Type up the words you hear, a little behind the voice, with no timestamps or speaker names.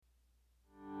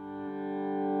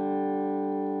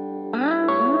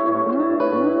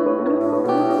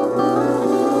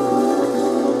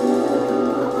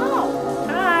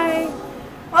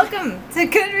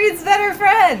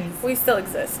We still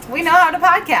exist. We know how to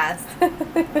podcast.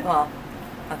 Well,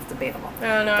 that's debatable. I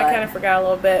don't know. I kind of forgot a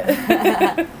little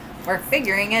bit. We're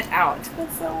figuring it out.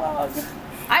 It's so long.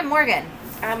 I'm Morgan.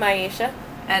 I'm Aisha.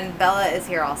 And Bella is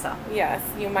here also. Yes,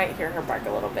 you might hear her bark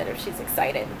a little bit if she's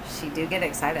excited. She do get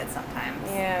excited sometimes.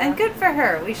 Yeah. And good for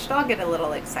her. We should all get a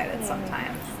little excited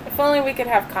sometimes. If only we could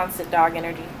have constant dog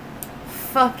energy.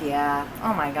 Fuck yeah.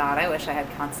 Oh my god, I wish I had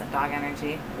constant dog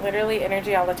energy. Literally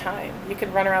energy all the time. You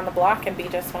could run around the block and be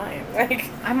just fine. Like,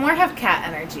 I more have cat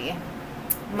energy.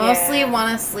 Mostly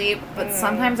want to sleep, but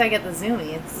sometimes I get the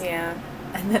zoomies. Yeah.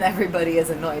 And then everybody is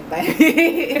annoyed by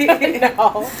me.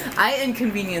 No. I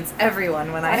inconvenience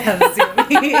everyone when I have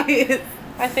zoomies.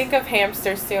 I think of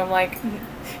hamsters too. I'm like,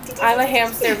 I'm a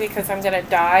hamster because I'm going to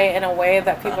die in a way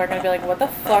that people are going to be like, what the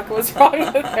fuck was wrong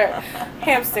with her?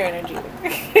 Hamster energy.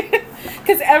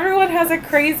 Because everyone has a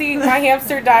crazy, my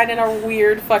hamster died in a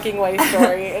weird fucking way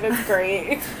story, and it's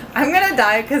great. I'm going to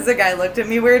die because the guy looked at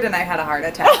me weird and I had a heart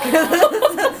attack.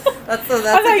 That's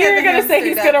I thought you were going to say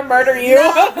he's going to murder you.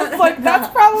 No, I was like, that's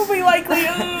probably likely.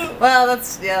 Well,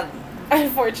 that's, yeah.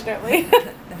 Unfortunately.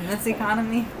 In this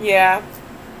economy. Yeah.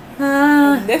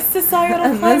 In this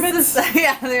societal climate.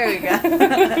 Yeah, there we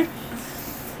go.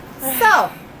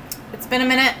 So, it's been a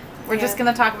minute. We're just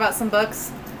going to talk about some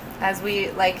books, as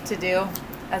we like to do,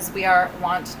 as we are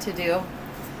wont to do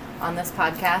on this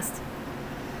podcast.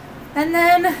 And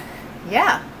then,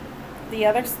 yeah. The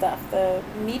other stuff, the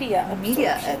media,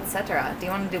 etc. Do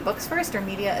you want to do books first or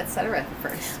media, etc.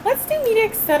 first? Let's do media,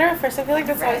 etc. first. I feel like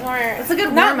that's always more. It's a good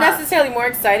warm-up. Not necessarily more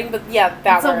exciting, but yeah,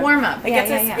 that it's a warm up.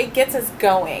 It gets us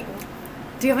going.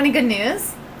 Do you have any good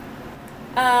news?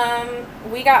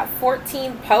 We got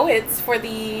 14 poets for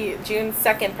the June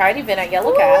 2nd Pride event at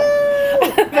Yellow Cab.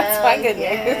 That's my good news.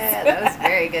 That was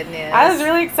very good news. I was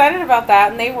really excited about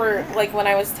that, and they were, like, when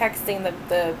I was texting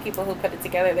the people who put it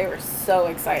together, they were so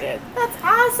excited. That's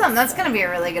awesome. That's going to be a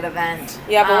really good event.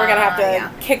 Yeah, but we're going to have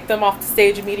to kick them off the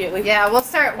stage immediately. Yeah,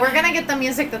 we're going to get the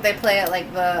music that they play at,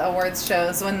 like, the awards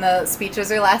shows when the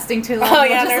speeches are lasting too long. Oh,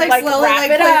 yeah, we'll just, like, slowly, wrap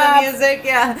like, it play up. the music.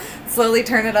 Yeah, slowly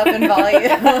turn it up in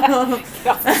volume.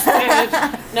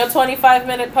 No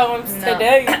 25-minute poems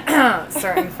today.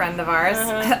 Certain friend of ours.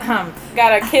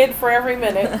 Got a kid for every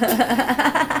minute.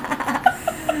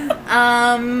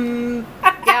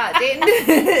 Yeah, Dayton.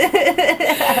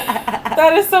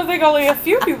 That is something only a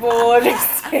few people will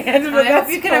understand. But I hope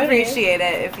you can appreciate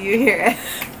it if you hear it.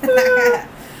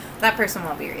 That person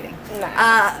won't be reading.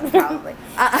 Nah. Probably.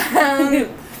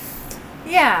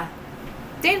 Yeah.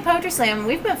 Dayton Poetry Slam,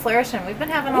 we've been flourishing. We've been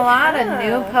having a lot of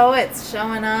new poets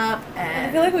showing up. And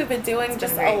I feel like we've been doing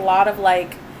just a lot of,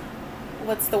 like,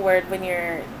 what's the word when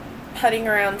you're putting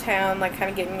around town, like, kind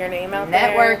of getting your name out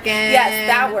there? Networking. Yes,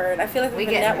 that word. I feel like we've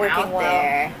been networking out well.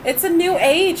 there. It's a new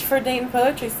age for Dayton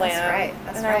Poetry Slam. That's right.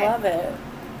 And I love it.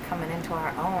 Coming into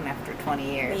our own after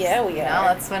 20 years. Yeah, we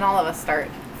are. That's when all of us start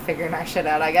figuring our shit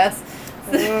out, I guess.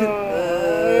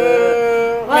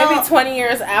 Maybe 20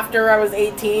 years after I was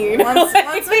 18.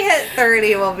 Once we hit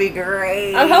 30, we'll be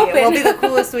great. I'm hoping. We'll be the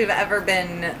coolest we've ever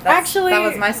been. Actually, that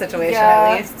was my situation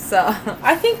at least. So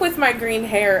I think with my green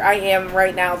hair, I am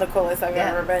right now the coolest I've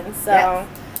ever been. So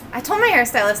I told my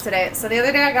hairstylist today. So the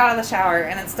other day I got out of the shower,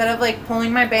 and instead of, like,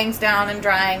 pulling my bangs down and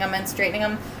drying them and straightening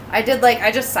them, I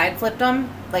just side flipped them.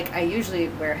 Like I usually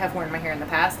have worn my hair in the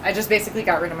past. I just basically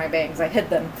got rid of my bangs. I hid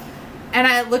them. And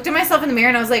I looked at myself in the mirror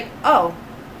and I was like, oh,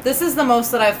 this is the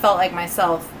most that I've felt like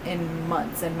myself in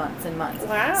months and months and months.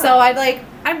 Wow. So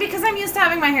because I'm used to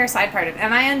having my hair side parted,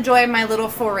 and I enjoy my little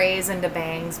forays into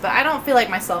bangs, but I don't feel like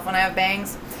myself when I have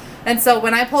bangs. And so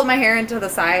when I pulled my hair into the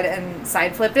side and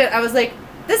side flipped it, I was like,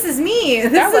 this is me.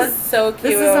 That was so cute.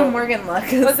 This is a Morgan look.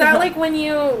 Was that like when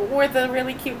you wore the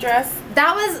really cute dress?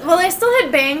 That was, well, I still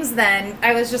had bangs then.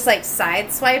 I was just, like,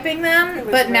 side swiping them.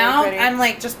 But really now pretty. I'm,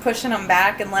 like, just pushing them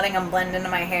back and letting them blend into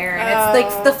my hair. And it's,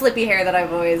 like, the flippy hair that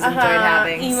I've always enjoyed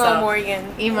having. Emo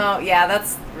Morgan. Emo, yeah,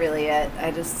 that's really it.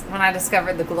 When I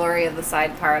discovered the glory of the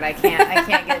side part, I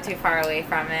can't get too far away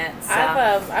from it. So.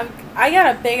 I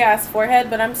got a big-ass forehead,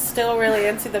 but I'm still really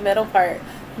into the middle part.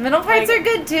 Middle parts are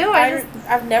good too.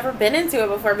 I've never been into it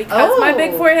before because my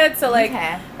big forehead. So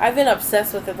I've been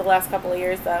obsessed with it the last couple of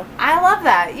years though. I love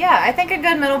that. Yeah, I think a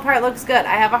good middle part looks good.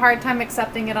 I have a hard time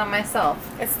accepting it on myself.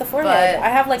 It's the forehead. I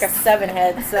have like a 7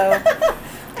 head, so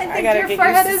I think your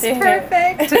forehead is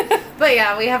perfect. But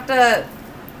yeah, we have to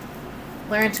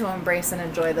learn to embrace and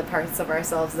enjoy the parts of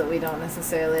ourselves that we don't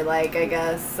necessarily like, I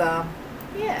guess. So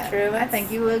yeah, true. I think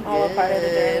you look all good. A part of the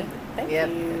journey. Thank you.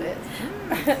 It is.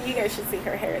 You guys should see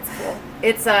her hair. It's cool.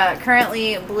 It's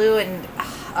currently blue and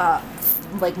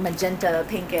like magenta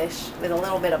pinkish with a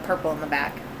little bit of purple in the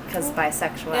back. because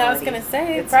bisexuality. Yeah, I was gonna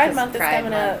say it's Pride 'cause Month is Pride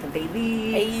coming Month, up.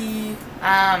 baby. Hey.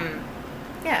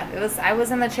 Yeah, it was. I was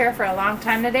in the chair for a long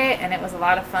time today, and it was a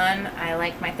lot of fun. I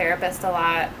like my therapist a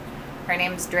lot. Her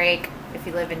name's Drake. If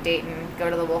you live in Dayton, go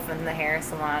to the Wolf in the Hair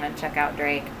Salon and check out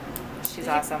Drake. She's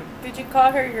awesome. Did you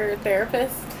call her your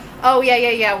therapist? Oh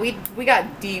yeah. We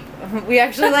got deep. We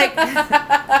actually like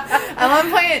at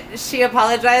one point she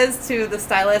apologized to the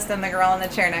stylist and the girl in the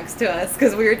chair next to us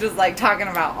because we were just like talking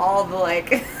about all the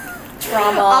like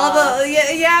Trauma. all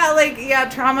the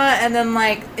trauma and then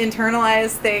like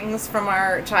internalized things from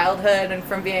our childhood and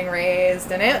from being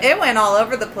raised, and it went all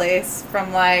over the place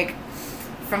from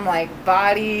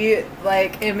body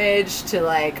like image to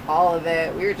like all of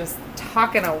it. We were just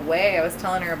talking away. I was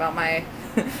telling her about my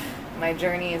my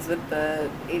journeys with the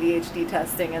ADHD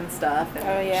testing and stuff,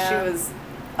 and she was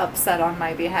upset on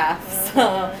my behalf.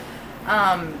 So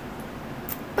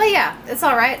but yeah, it's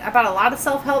all right. I bought a lot of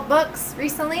self-help books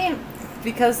recently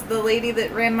because the lady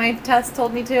that ran my test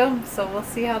told me to, so we'll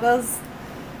see how those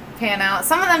pan out.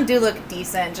 Some of them do look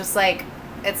decent, just like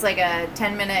it's like a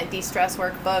 10-minute de-stress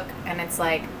workbook, and it's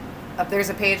like there's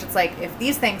a page that's like, if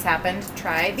these things happened,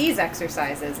 try these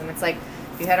exercises, and it's like,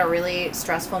 you had a really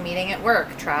stressful meeting at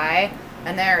work, try,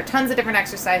 and there are tons of different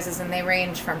exercises, and they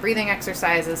range from breathing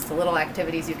exercises to little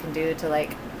activities you can do to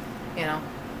like, you know,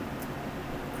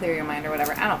 clear your mind or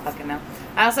whatever. I don't fucking know.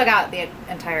 I also got the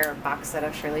entire box set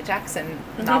of Shirley Jackson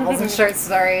novels and short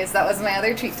stories. That was my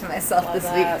other treat to myself Love this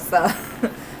that. week, so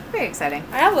very exciting.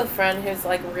 I have a friend who's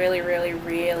like really, really,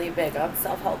 really big on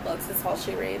self-help books. It's all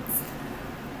she reads.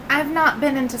 I've not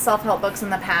been into self-help books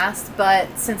in the past,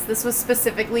 but since this was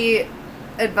specifically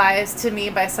advised to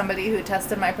me by somebody who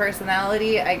tested my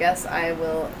personality, I guess I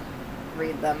will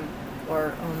read them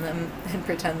or own them and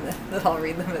pretend that I'll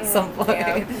read them at some point.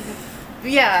 Yeah. But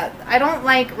yeah, I don't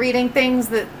like reading things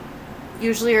that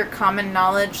usually are common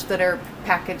knowledge that are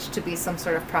packaged to be some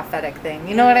sort of prophetic thing.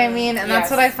 You know what I mean? And that's yes.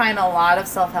 what I find a lot of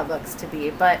self-help books to be.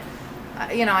 But,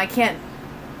 you know, I can't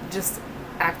just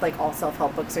act like all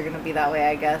self-help books are going to be that way,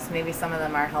 I guess. Maybe some of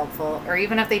them are helpful. Or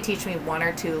even if they teach me one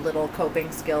or two little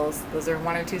coping skills, those are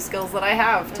one or two skills that I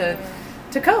have to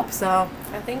cope. So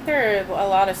I think there are a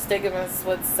lot of stigmas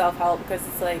with self-help because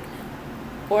it's like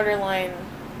borderline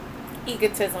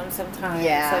egotism sometimes.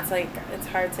 Yeah. So it's like, it's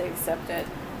hard to accept it.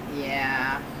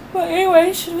 yeah. But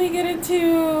anyway, should we get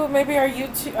into maybe our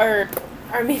YouTube or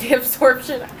our media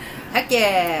absorption? Heck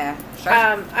yeah. Sure.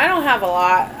 I don't have a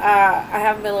lot. I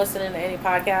haven't been listening to any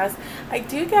podcasts. I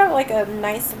do get like a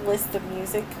nice list of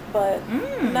music, but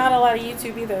not a lot of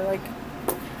YouTube either. Like,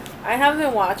 I haven't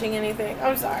been watching anything.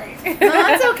 I'm sorry. No,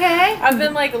 that's okay. I've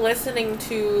been like listening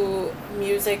to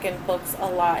music and books a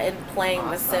lot and playing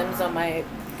The Sims on my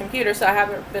computer, so I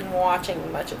haven't been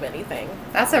watching much of anything.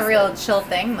 That's a real chill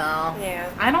thing, though.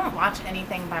 Yeah. I don't watch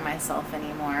anything by myself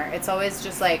anymore. It's always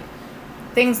just like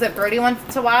things that Brody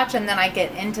wants to watch, and then I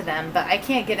get into them. But I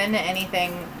can't get into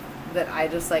anything that I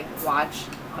just like watch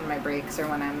on my breaks or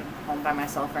when I'm home by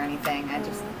myself or anything. I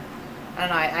don't know.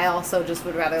 I also just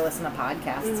would rather listen to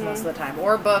podcasts most of the time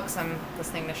or books. I'm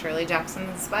listening to Shirley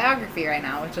Jackson's biography right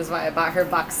now, which is why I bought her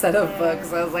box set of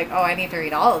books. I was like, oh, I need to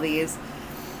read all of these.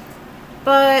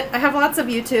 But I have lots of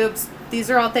YouTubes. These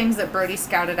are all things that Brody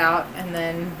scouted out, and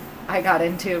then I got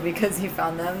into because he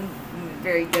found them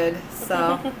very good.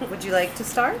 So, would you like to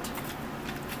start?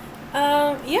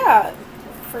 Yeah.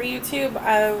 For YouTube,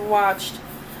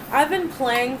 I've been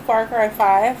playing Far Cry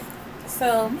 5.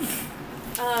 So,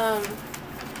 I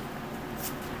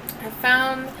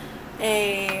found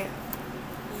a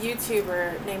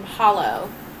YouTuber named Hollow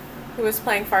who was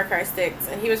playing Far Cry 6,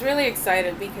 and he was really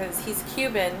excited because he's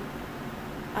Cuban.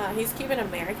 He's Cuban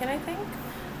American, I think,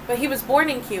 but he was born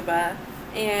in Cuba,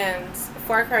 and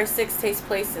Far Cry 6 takes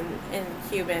place in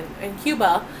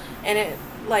Cuba, and it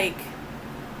like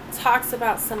talks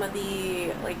about some of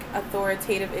the like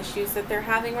authoritative issues that they're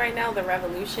having right now, the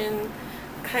revolution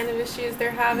kind of issues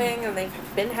they're having, and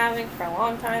they've been having for a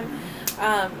long time.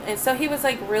 And so he was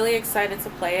like really excited to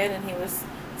play it, and he was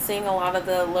seeing a lot of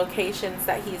the locations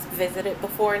that he's visited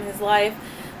before in his life.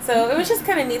 So it was just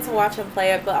kind of neat to watch him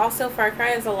play it, but also Far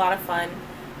Cry is a lot of fun.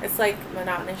 It's like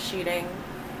monotonous shooting,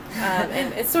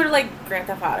 and it's sort of like Grand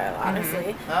Theft Auto,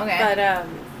 honestly. Okay. But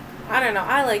I don't know,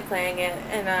 I like playing it,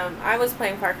 and I was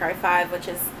playing Far Cry 5, which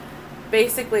is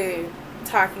basically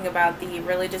talking about the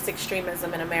religious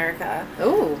extremism in America.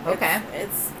 Ooh, okay.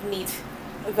 It's neat,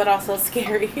 but also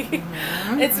scary.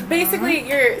 It's basically,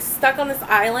 you're stuck on this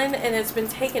island, and it's been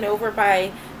taken over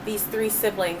by these three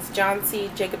siblings, John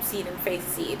Seed, Jacob Seed, and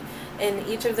Faith Seed. And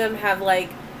each of them have,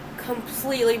 like,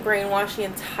 completely brainwashed the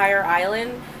entire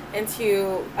island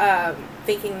into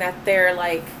thinking that they're,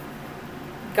 like,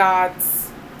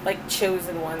 God's, like,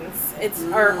 chosen ones. It's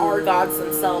our gods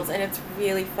themselves, and it's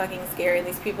really fucking scary. And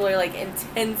these people are, like,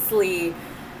 intensely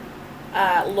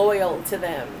loyal to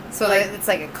them. So like, it's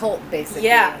like a cult, basically.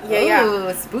 Yeah.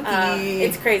 Ooh, spooky.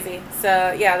 It's crazy.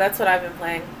 So, yeah, that's what I've been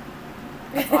playing.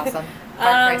 That's awesome.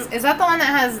 Far Cry. Is that the one that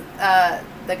has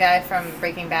the guy from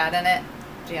Breaking Bad in it?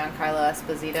 Giancarlo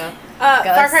Esposito.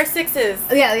 Far Cry 6 is.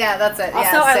 Yeah, that's it.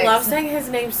 Also, yeah, I love saying his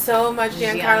name so much,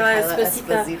 Giancarlo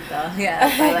Esposito. Yeah,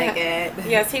 I like it.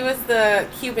 Yes, he was the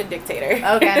Cuban dictator.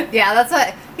 Okay, yeah, that's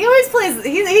what he always plays.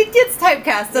 He gets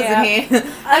typecast, doesn't he?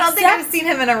 I don't think I've seen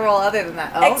him in a role other than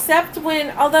that. Oh. Except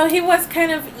when, although he was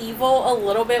kind of evil a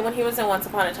little bit when he was in Once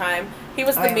Upon a Time, he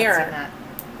was the mirror.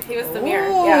 He was the mirror.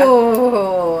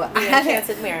 Ooh. The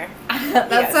enchanted mirror.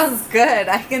 That sounds good.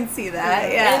 I can see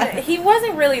that. Yeah. And he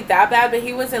wasn't really that bad, but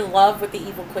he was in love with the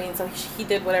evil queen, so he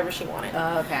did whatever she wanted.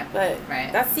 Oh, okay. But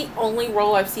that's the only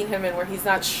role I've seen him in where he's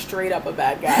not straight up a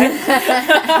bad guy.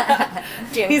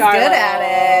 Giancarlo. He's good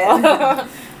at it.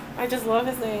 I just love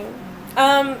his name.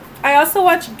 I also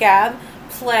watched Gab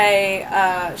play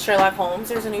Sherlock Holmes.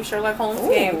 There's a new Sherlock Holmes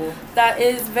game that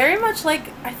is very much like,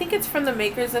 I think it's from the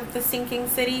makers of The Sinking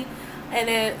City, and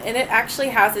it actually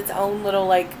has its own little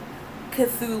like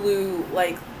Cthulhu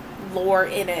like lore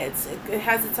in it. It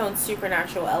has its own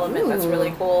supernatural element that's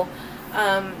really cool.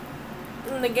 And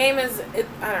the game is,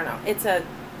 I don't know,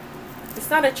 it's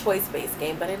not a choice based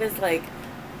game, but it is like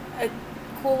a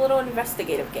cool little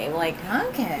investigative game. Like,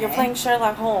 you're playing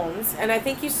Sherlock Holmes, and I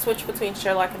think you switch between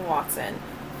Sherlock and Watson,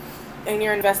 and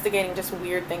you're investigating just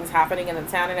weird things happening in the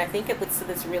town, and I think it leads to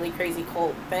this really crazy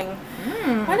cult thing.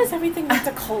 Why does everything lead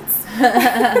to cults?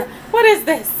 What is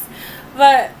this?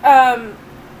 But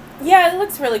yeah, it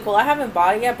looks really cool. I haven't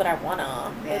bought it yet, but I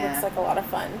wanna. It looks like a lot of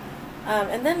fun.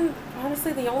 And then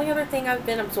honestly, the only other thing I've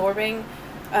been absorbing,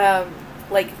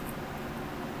 like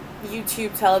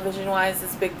YouTube television wise,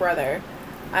 is Big Brother.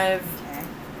 I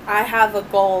have a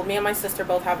goal. Me and my sister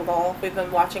both have a goal. We've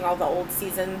been watching all the old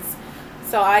seasons.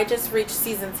 So I just reached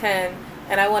season 10,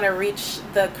 and I want to reach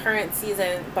the current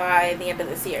season by the end of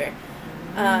this year.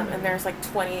 And there's like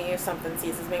 20 or something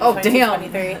seasons, maybe 22,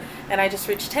 23, and I just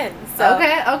reached 10. So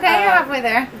okay, you're halfway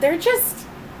there. They're just,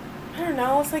 I don't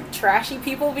know, it's like trashy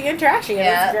people being trashy, and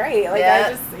it's great. Like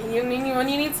I just, when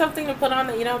you need something to put on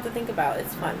that you don't have to think about,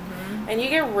 it's fun. And you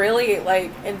get really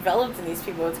like enveloped in these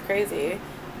people. It's crazy.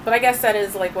 But I guess that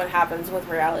is like what happens with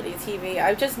reality TV.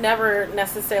 I've just never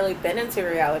necessarily been into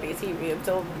reality TV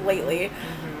until lately.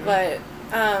 But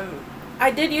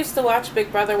I did used to watch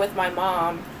Big Brother with my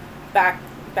mom back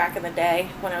in the day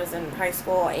when I was in high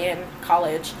school and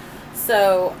college.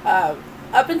 So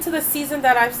up into the season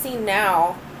that I've seen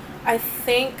now, I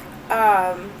think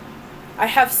I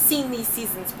have seen these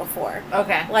seasons before.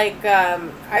 Okay. Like,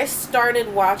 I started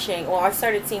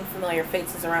seeing Familiar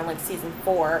Faces around, like, season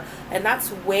 4, and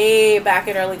that's way back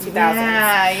in early 2000s.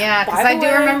 Yeah, because I do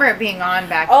remember it being on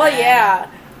back then. Oh,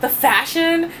 yeah. The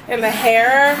fashion and the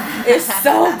hair is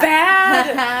so bad.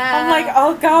 I'm like,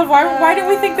 oh, God, why did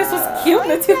we think this was cute in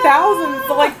the 2000s?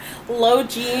 The, like, low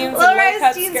jeans,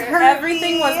 low-cut skirt.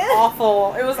 Everything was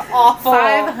awful. It was awful.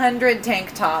 500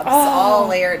 tank tops, all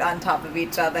layered on top of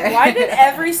each other. Why did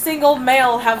every single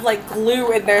male have like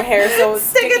glue in their hair so it's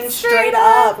sticking straight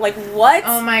up? Like, what?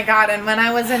 Oh my God! And when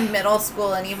I was in middle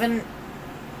school, and even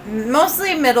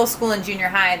mostly middle school and junior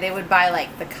high, they would buy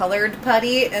like the colored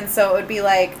putty, and so it would be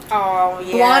like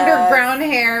blonde or brown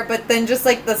hair, but then just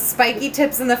like the spiky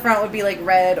tips in the front would be like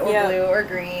red or blue or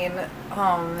green.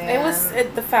 Oh man,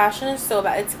 the fashion is so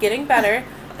bad. It's getting better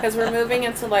because we're moving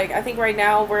into like, I think right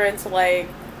now we're into like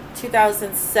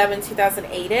 2007,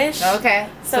 2008-ish. Okay,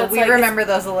 so we remember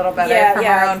those a little better from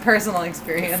our own personal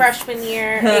experience. Freshman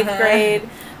year, 8th grade.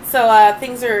 So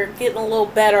things are getting a little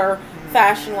better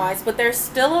fashion-wise, but there's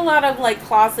still a lot of like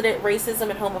closeted racism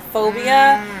and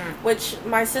homophobia, which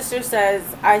my sister says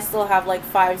I still have like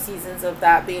 5 seasons of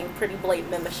that being pretty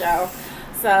blatant in the show.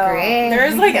 So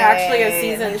there's like actually a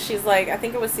season, she's like, I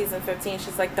think it was season 15,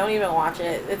 she's like, don't even watch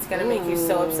it, it's gonna make you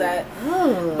so upset.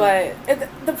 But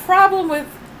the problem with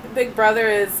Big Brother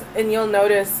is, and you'll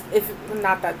notice, if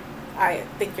not that I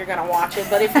think you're gonna watch it,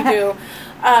 but if you do,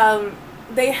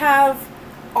 they have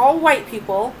all white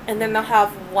people, and then they'll have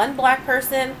one black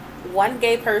person, one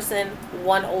gay person,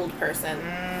 one old person,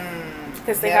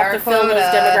 because they have to fill those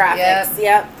demographics.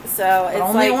 Yep. So it's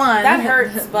only like one. That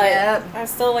hurts, but I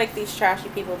still like these trashy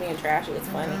people being trashy. It's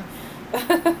funny.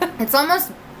 It's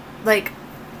almost like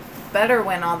better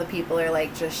when all the people are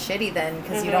like just shitty then,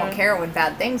 because you don't care when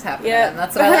bad things happen to them.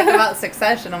 That's what I like about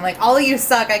Succession. I'm like, all of you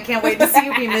suck. I can't wait to see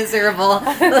you be miserable.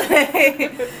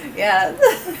 Like, yeah.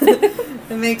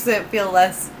 It makes it feel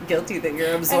less guilty that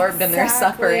you're absorbed in their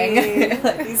suffering.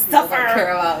 Like, these people Suffer. don't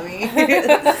care about me.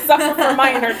 Suffer for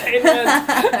my entertainment.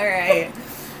 All right.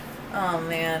 Oh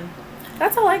man.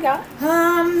 That's all I got.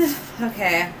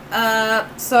 Okay.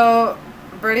 So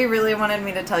Brody really wanted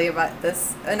me to tell you about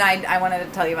this, and I wanted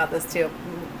to tell you about this too.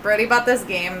 Brody bought this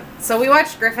game. So we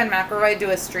watched Griffin McElroy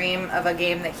do a stream of a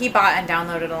game that he bought and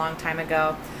downloaded a long time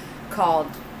ago called,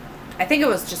 I think it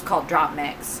was just called Drop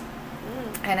Mix.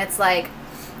 And it's like,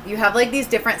 you have like these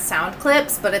different sound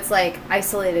clips, but it's like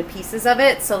isolated pieces of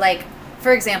it. So like,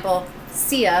 for example,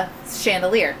 Sia,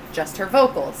 Chandelier, just her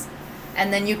vocals.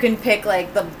 And then you can pick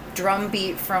like the drum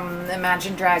beat from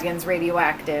Imagine Dragons'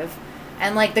 Radioactive.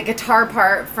 And like the guitar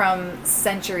part from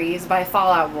Centuries by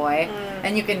Fall Out Boy.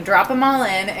 And you can drop them all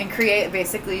in and create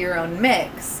basically your own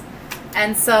mix.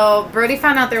 And so Brody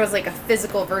found out there was like a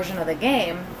physical version of the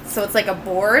game. So it's like a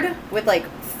board with like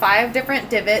 5 different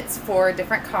divots for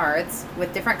different cards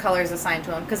with different colors assigned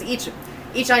to them. Because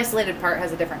each isolated part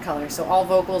has a different color. So all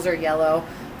vocals are yellow,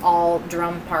 all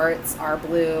drum parts are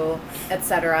blue,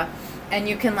 etc. And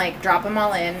you can like drop them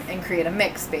all in and create a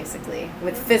mix basically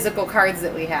with physical cards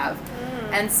that we have.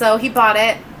 And so he bought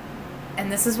it,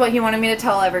 and this is what he wanted me to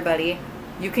tell everybody.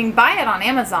 You can buy it on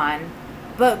Amazon,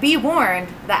 but be warned,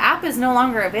 the app is no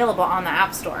longer available on the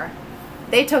App Store.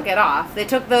 They took it off. They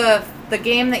took the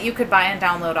game that you could buy and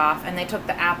download off, and they took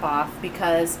the app off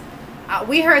because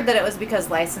we heard that it was because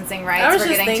licensing rights were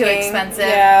getting too expensive.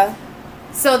 Yeah.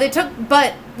 So they took,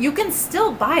 but you can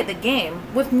still buy the game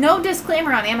with no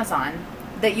disclaimer on Amazon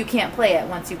that you can't play it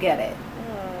once you get it.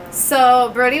 So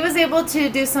Brody was able to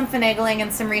do some finagling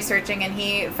and some researching, and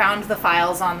he found the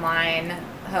files online.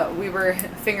 We were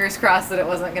fingers crossed that it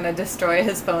wasn't going to destroy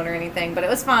his phone or anything, but it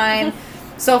was fine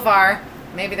so far.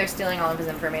 Maybe they're stealing all of his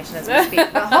information as we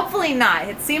speak, but hopefully not.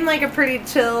 It seemed like a pretty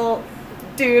chill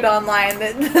dude online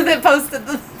that posted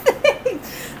the thing.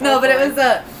 No, but it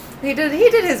was he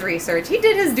did his research. He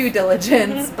did his due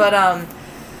diligence, but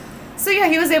so yeah,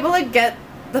 he was able to get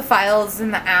the files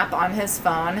in the app on his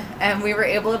phone, and we were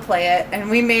able to play it, and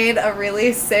we made a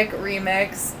really sick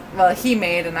remix. Well, he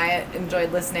made, and I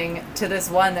enjoyed listening to this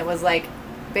one that was like,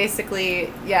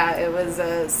 basically, yeah, it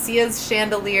was Sia's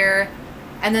Chandelier,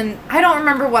 and then I don't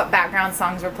remember what background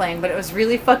songs were playing, but it was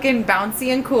really fucking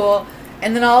bouncy and cool,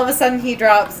 and then all of a sudden he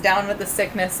drops Down with the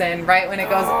Sickness in right when it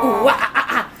goes, ooh, ah, ah,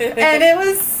 ah. And it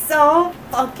was so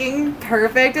fucking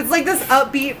perfect. It's like this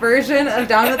upbeat version of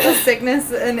Down with the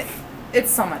Sickness, and it's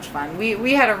so much fun.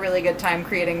 We had a really good time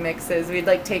creating mixes. We'd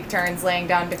like take turns laying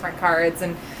down different cards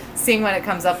and seeing what it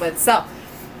comes up with. So,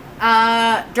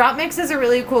 Drop Mix is a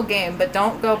really cool game, but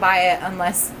don't go buy it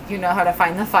unless you know how to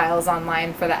find the files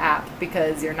online for the app,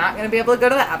 because you're not going to be able to go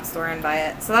to the App Store and buy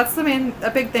it. So that's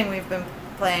a big thing we've been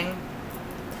playing.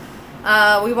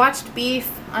 We watched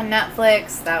Beef on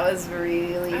Netflix. That was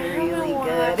really, really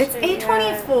good. It's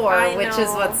A24, which is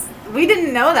we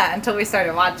didn't know that until we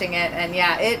started watching it, and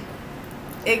yeah, it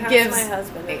gives my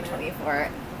husband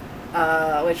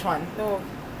A24. Which one? No,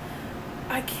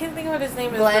 I can't think of what his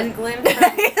name is. Glenn. Glenn.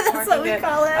 That's what we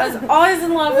call him. I was always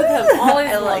in love with him.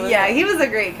 Always in love with him. He was a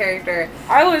great character.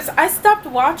 I stopped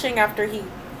watching after he,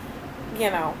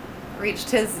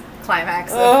 reached his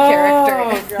climax of character.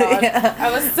 Oh god. Yeah. I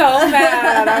was so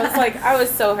mad. I was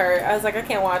so hurt. I was like, I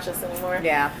can't watch this anymore.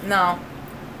 Yeah. No.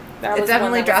 It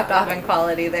definitely dropped off in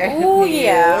quality there. Oh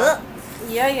yeah.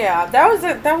 Yeah.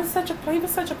 That was such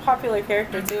a popular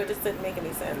character too. It just didn't make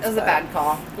any sense. It was a bad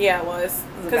call. Yeah, it was.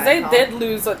 Because they did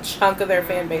lose a chunk of their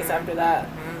fan base after that.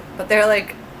 But they're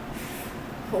like,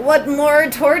 what more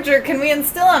torture can we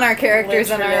instill on our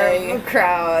characters and our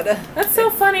crowd? That's so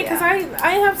funny because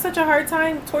I have such a hard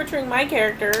time torturing my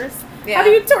characters. Yeah. How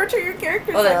do you torture your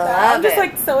characters like that? I'm just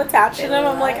like so attached to them.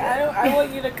 I'm like, I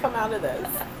want you to come out of this.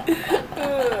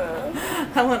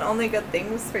 I want only good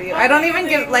things for you. I don't even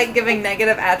giving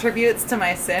negative attributes to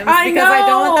my Sims I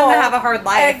don't want them to have a hard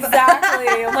life. Exactly.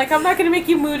 I'm like, I'm not going to make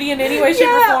you moody in any way, shape,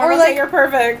 or form. Or like, you're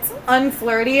perfect.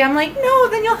 Unflirty. I'm like, no,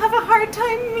 then you'll have a hard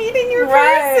time meeting your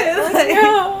person. Like,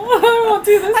 no, I won't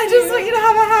do this. I just want you to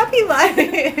have a happy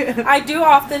life. I do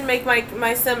often make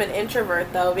my Sim an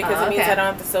introvert though, because it means I don't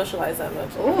have to socialize that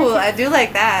much. Ooh, I do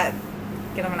like that.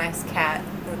 Get them a nice cat.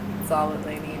 That's all that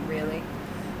they need, really.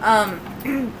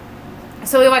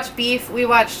 So we watched Beef. We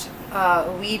watched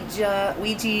Ouija. Oh,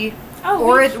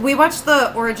 Ouija. We watched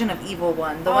the Origin of Evil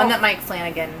one, the one that Mike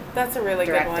Flanagan. That's a really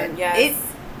directed. good one. Yes.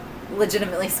 It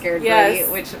legitimately scared me,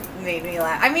 which made me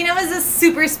laugh. I mean, it was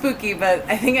super spooky, but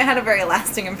I think it had a very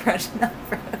lasting impression on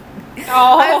me.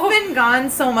 Oh. I've been gone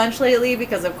so much lately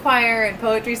because of choir and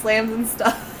poetry slams and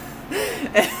stuff.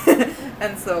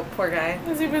 And so, poor guy.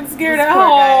 Has he been scared at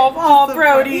home? Oh,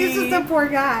 Brody. He's just a poor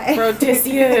guy.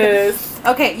 Brodicious.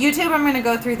 Okay, YouTube, I'm going to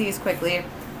go through these quickly.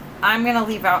 I'm going to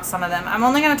leave out some of them. I'm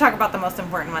only going to talk about the most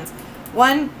important ones.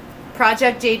 One,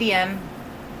 Project JDM.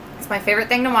 It's my favorite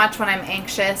thing to watch when I'm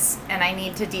anxious and I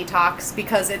need to detox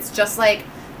because it's just like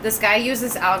this guy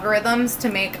uses algorithms to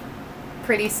make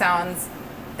pretty sounds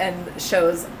and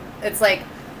shows. It's like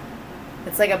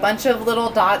a bunch of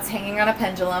little dots hanging on a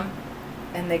pendulum.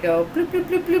 And they go bloop, bloop,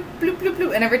 bloop, bloop, bloop, bloop,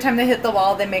 bloop. And every time they hit the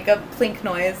wall, they make a plink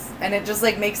noise. And it just,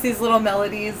 like, makes these little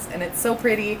melodies. And it's so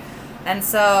pretty. And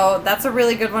so that's a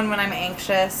really good one when I'm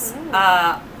anxious.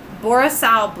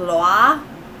 Borisao Blois.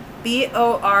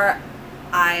 Borisao.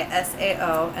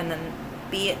 And then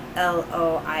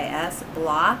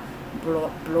Blois.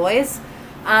 Blois.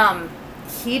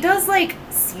 He does, like,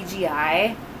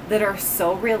 CGI that are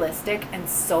so realistic and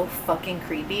so fucking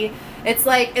creepy. It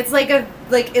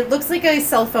looks like a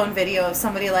cell phone video of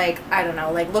somebody, like, I don't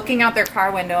know, like looking out their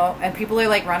car window and people are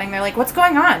like running. They're like, what's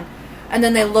going on? And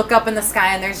then they look up in the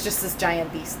sky and there's just this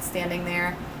giant beast standing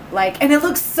there. Like, and it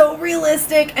looks so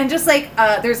realistic. And just like,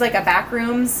 there's like a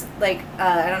Backrooms, like,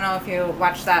 I don't know if you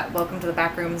watched that, Welcome to the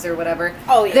Backrooms or whatever.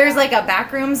 Oh, yeah. There's like a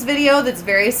Backrooms video that's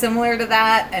very similar to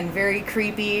that and very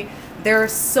creepy. There are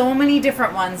so many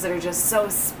different ones that are just so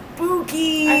spooky.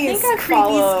 I think I creepy,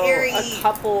 follow scary. a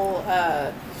couple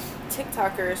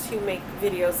TikTokers who make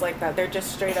videos like that. They're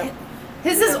just straight up.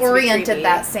 His is oriented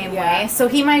that same way, so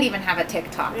he might even have a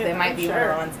TikTok. Yeah, they might be sure. one of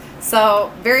the ones.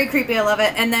 So very creepy. I love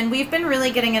it. And then we've been really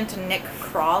getting into Nick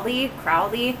Crowley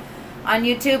on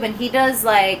YouTube, and he does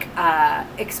like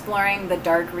exploring the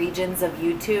dark regions of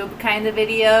YouTube kind of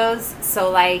videos.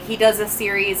 So like he does a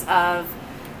series of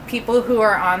people who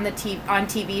are on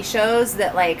TV shows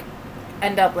that like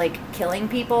end up like killing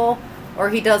people, or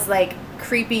he does like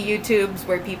creepy YouTubes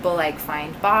where people like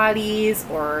find bodies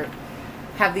or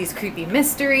have these creepy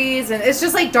mysteries, and it's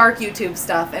just like dark YouTube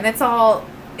stuff, and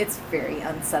it's very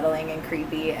unsettling and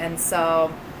creepy. And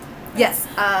so yes,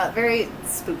 very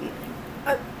spooky.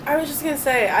 I was just gonna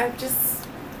say,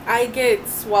 I get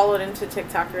swallowed into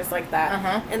TikTokers like that.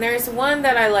 Uh-huh. And there's one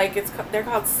that I like. They're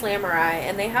called Slamurai,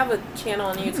 and they have a channel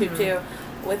on YouTube too,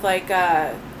 with like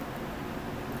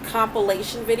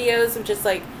compilation videos of just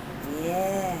like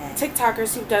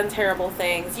TikTokers who've done terrible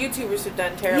things, YouTubers who've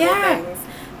done terrible things,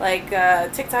 like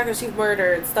TikTokers who've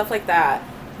murdered, stuff like that.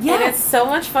 Yeah. And it's so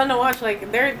much fun to watch.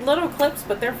 Like, they're little clips,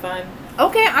 but they're fun.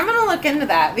 Okay, I'm going to look into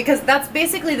that, because that's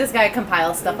basically this guy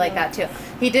compiles stuff like that, too.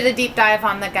 He did a deep dive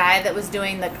on the guy that was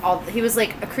doing he was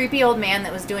like a creepy old man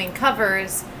that was doing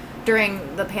covers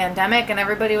during the pandemic, and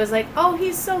everybody was like, oh,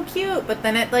 he's so cute. But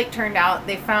then it like turned out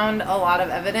they found a lot of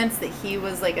evidence that he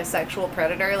was like a sexual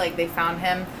predator. Like, they found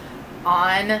him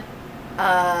on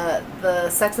the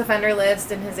sex offender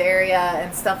list in his area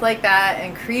and stuff like that,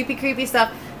 and creepy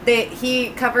stuff.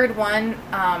 He covered one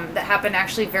that happened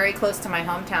actually very close to my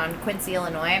hometown, Quincy,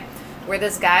 Illinois, where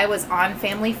this guy was on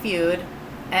Family Feud,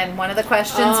 and one of the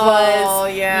questions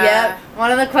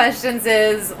one of the questions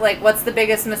is, like, what's the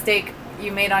biggest mistake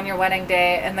you made on your wedding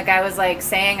day? And the guy was like,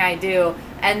 saying I do.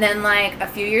 And then, like, a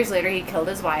few years later, he killed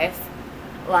his wife.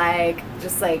 Like,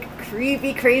 just, like,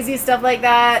 creepy, crazy stuff like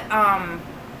that.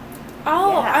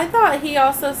 I thought he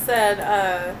also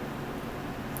said,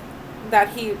 that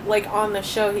he, like, on the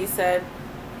show, he said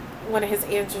one of his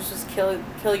answers was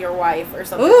kill your wife or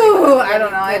something. Ooh, like that. I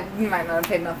don't know. I might not have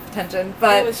paid enough attention,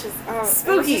 but it was just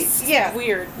spooky. It was just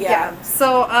weird. Yeah.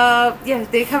 So,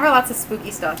 they cover lots of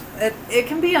spooky stuff. It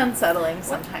can be unsettling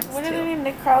sometimes. What did they name?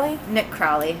 Nick Crowley? Nick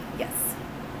Crowley, yes.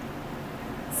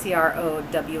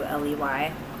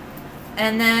 Crowley.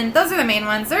 And then those are the main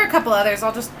ones. There are a couple others.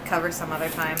 I'll just cover some other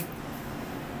time,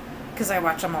 because I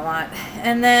watch them a lot.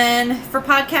 And then for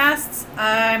podcasts,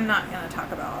 I'm not going to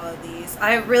talk about all of these.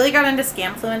 I really got into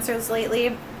Scamfluencers lately,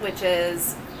 which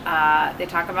is they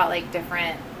talk about like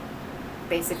different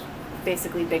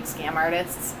basically big scam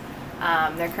artists.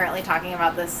 They're currently talking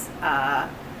about this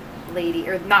lady,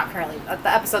 or not currently,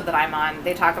 the episode that I'm on,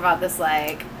 they talk about this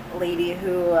like lady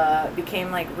who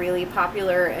became like really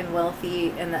popular and wealthy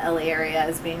in the LA area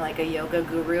as being like a yoga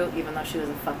guru, even though she was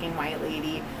a fucking white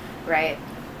lady, right?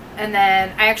 And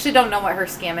then, I actually don't know what her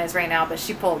scam is right now, but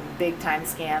she pulled big time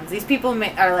scams. These people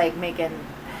are like making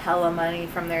hella money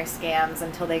from their scams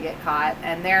until they get caught,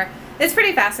 and it's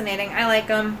pretty fascinating. I like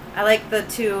them. I like the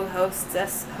two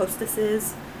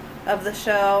hostesses of the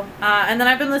show. And then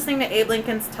I've been listening to Abe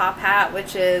Lincoln's Top Hat,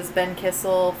 which is Ben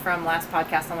Kissel from Last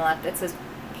Podcast on the Left. It's his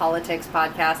politics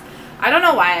podcast. I don't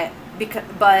know why,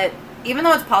 but even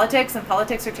though it's politics and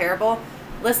politics are terrible,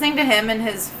 listening to him and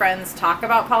his friends talk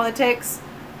about politics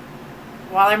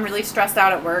while I'm really stressed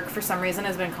out at work, for some reason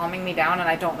has been calming me down, and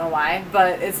I don't know why,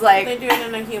 but it's like... They do it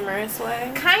in a humorous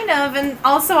way? Kind of, and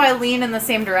also I lean in the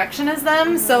same direction as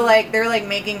them, so, like, they're, like,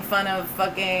 making fun of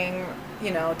fucking,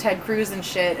 you know, Ted Cruz and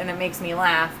shit, and it makes me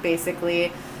laugh,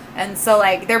 basically. And so,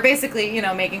 like, they're basically, you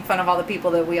know, making fun of all the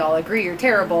people that we all agree are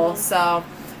terrible, so...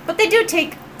 But they do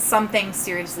take some things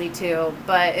seriously, too,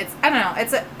 but it's... I don't know,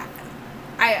 it's a...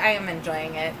 I am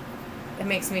enjoying it. It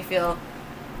makes me feel...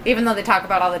 Even though they talk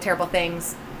about all the terrible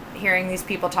things, hearing these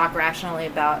people talk rationally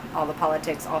about all the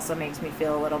politics also makes me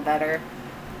feel a little better.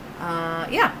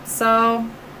 Yeah, so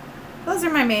those are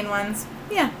my main ones.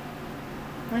 Yeah.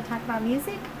 Want to talk about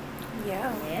music?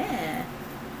 Yeah. Yeah.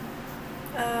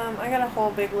 I got a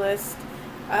whole big list.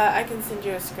 I can send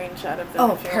you a screenshot of them.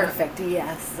 Oh, if you perfect.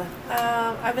 Yes.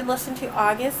 I've been listening to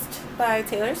August by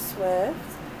Taylor Swift,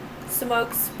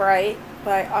 Smoke Sprite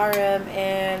by RM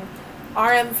and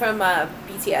RM from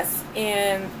BTS,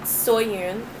 and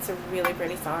Soyun. It's a really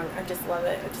pretty song. I just love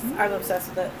it. I'm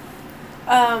obsessed with it.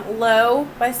 Low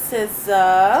by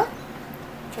SZA,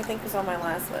 which I think was on my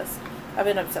last list. I've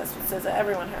been obsessed with SZA.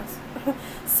 Everyone has.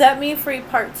 Set Me Free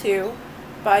Part 2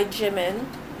 by Jimin.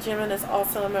 Jimin is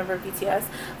also a member of BTS.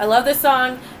 I love this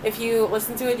song. If you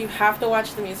listen to it, you have to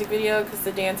watch the music video because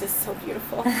the dance is so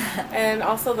beautiful. And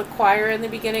also the choir in the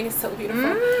beginning is so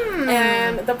beautiful.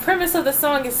 And the premise of the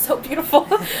song is so beautiful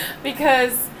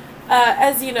because,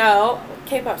 as you know,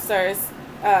 K-pop stars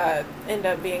end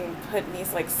up being put in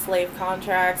these, like, slave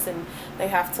contracts, and they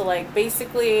have to, like,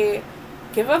 basically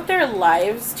give up their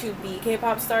lives to be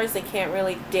K-pop stars. They can't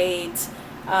really date.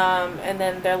 And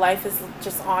then their life is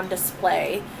just on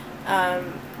display.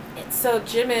 So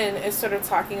Jimin is sort of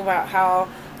talking about how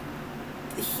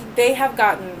they have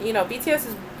gotten, you know, BTS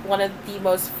is one of the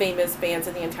most famous bands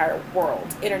in the entire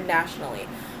world, internationally.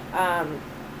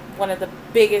 One of the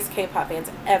biggest K-pop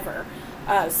bands ever.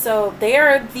 So they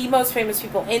are the most famous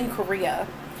people in Korea.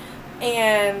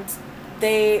 And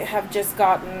they have just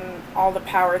gotten all the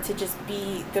power to just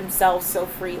be themselves so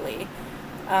freely.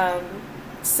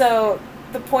 So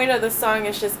the point of the song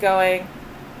is just going,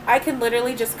 I can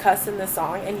literally just cuss in this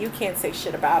song and you can't say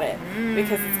shit about it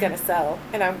because it's gonna sell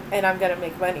and I'm gonna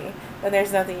make money and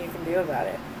there's nothing you can do about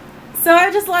it. So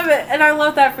I just love it, and I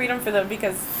love that freedom for them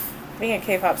because being a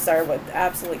K-pop star would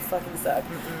absolutely fucking suck.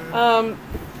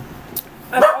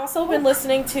 I've also been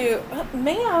listening to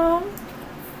ma'am,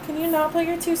 can you not put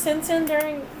your 2 cents in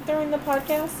during the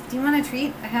podcast? Do you want a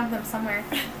treat? I have them somewhere.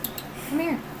 Come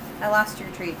here. I lost your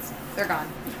treats. They're gone.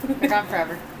 They're gone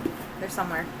forever. They're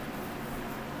somewhere.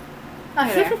 Oh,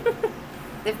 here they are.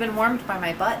 They've been warmed by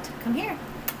my butt. Come here.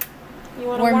 You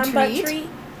want a warm butt treat?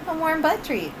 A warm butt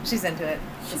treat. She's into it.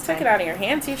 She took it out of your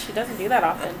hand, too. She doesn't do that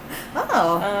often.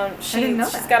 Oh. I didn't know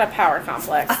that. She's got a power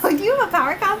complex. Oh, you have a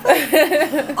power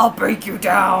complex? I'll break you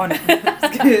down.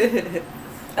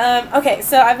 Okay,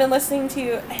 so I've been listening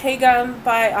to Haegum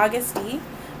by August D,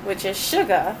 which is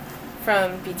Suga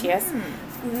from BTS.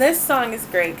 This song is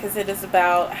great because it is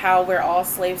about how we're all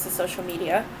slaves to social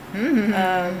media.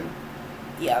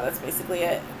 Yeah, that's basically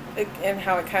it. And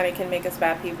how it kind of can make us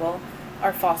bad people,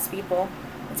 or false people.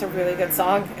 It's a really good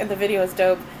song, and the video is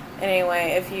dope.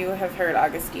 Anyway, if you have heard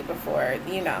August D before,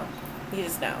 you know. You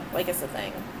just know. Like, it's a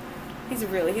thing. He's a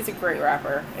great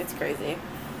rapper. It's crazy.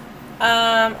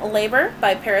 Labor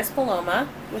by Paris Paloma,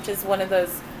 which is one of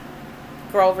those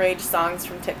girl rage songs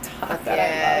from TikTok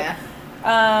that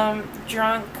I love.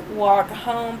 Drunk Walk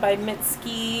Home by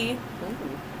Mitski.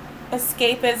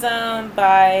 Escapism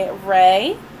by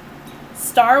Ray.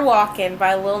 Star Walkin'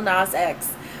 by Lil Nas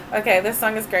X. Okay, this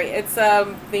song is great. It's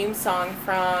a theme song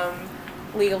from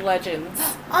League of Legends.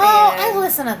 Oh, I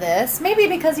listen to this. Maybe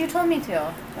because you told me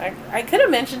to. I could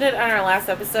have mentioned it on our last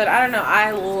episode. I don't know.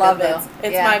 I love it.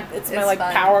 It's my like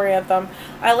fun. Power anthem.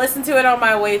 I listen to it on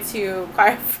my way to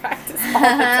choir practice all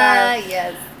the time.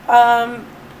 Yes.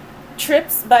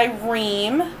 Trips by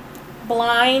Reem.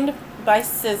 Blind by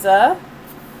SZA.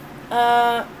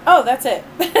 Oh, that's it.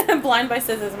 Blind by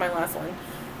SZA is my last one.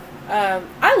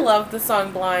 I love the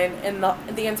song Blind and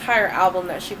the entire album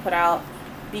that she put out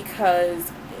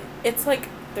because it's like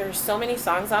there's so many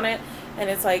songs on it and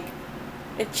it's like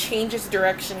it changes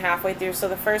direction halfway through. So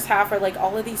the first half are like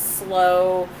all of these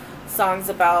slow songs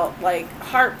about like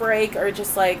heartbreak or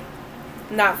just like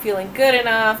not feeling good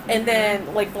enough, and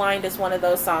then like Blind is one of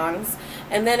those songs,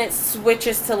 and then it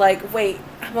switches to like, wait,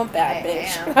 I'm a bad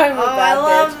bitch. I'm a bad bitch. I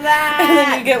love that. And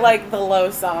then you get like the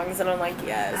low songs, and I'm like,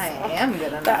 yes, I am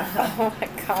good enough. Oh my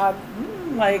god,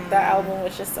 like that album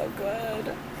was just so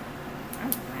good.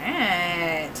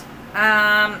 Alright.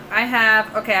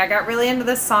 I got really into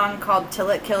this song called Till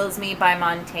It Kills Me by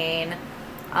Montaigne.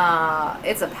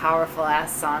 It's a powerful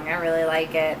ass song. I really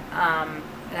like it.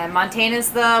 And Montaigne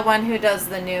is the one who does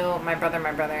the new My Brother,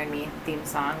 and Me theme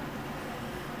song.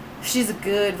 She's a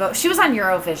good she was on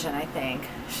Eurovision, I think.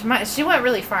 She went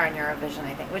really far on Eurovision,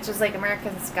 I think, which is like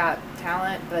America's Got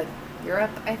Talent, but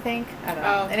Europe, I think. I don't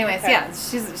know. Anyways, okay. yeah,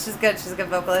 she's good. She's a good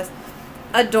vocalist.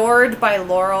 Adored by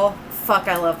Laurel. Fuck,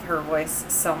 I love her voice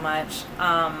so much.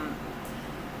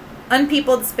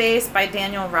 Unpeopled Space by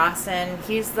Daniel Rawson.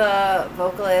 He's the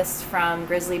vocalist from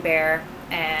Grizzly Bear,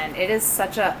 and it is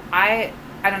such a I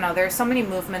don't know, there's so many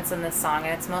movements in this song,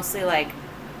 and it's mostly like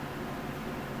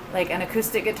an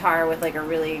acoustic guitar with like a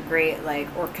really great like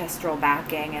orchestral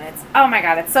backing, and it's, oh my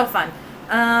god, it's so fun.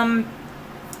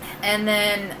 And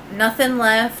then Nothing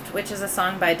Left, which is a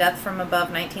song by Death from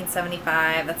Above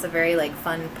 1975. That's a very like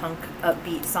fun punk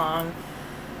upbeat song.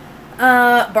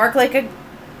 Bark Like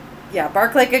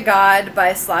a God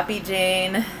by Sloppy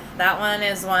Jane. That one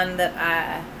is one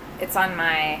that it's on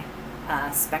my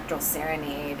Spectral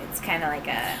Serenade. It's kind of like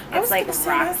it's like a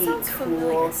rocky,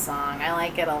 cool song. I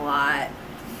like it a lot.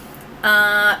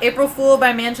 April Fool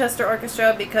by Manchester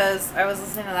Orchestra, because I was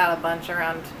listening to that a bunch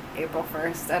around April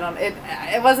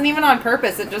 1st. It wasn't even on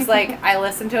purpose. It just like, I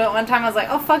listened to it one time. I was like,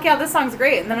 oh fuck yeah, this song's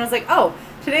great. And then I was like, oh,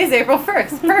 today's April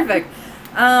 1st. Perfect.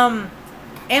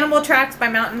 Animal Tracks by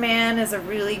Mountain Man is a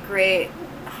really great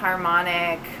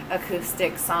harmonic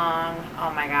acoustic song.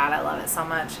 Oh my god, I love it so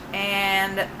much.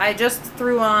 And I just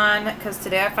threw on, because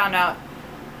today I found out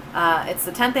it's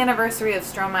the 10th anniversary of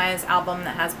Stromae's album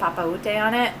that has Papa Ute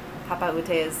on it. Papa Ute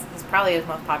is probably his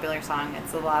most popular song.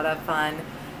 It's a lot of fun.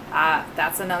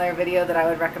 That's another video that I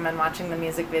would recommend watching the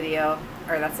music video,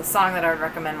 or that's a song that I would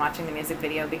recommend watching the music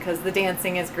video, because the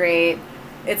dancing is great.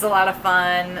 It's a lot of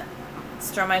fun.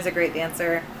 Stromae's a great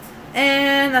dancer.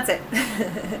 And that's it.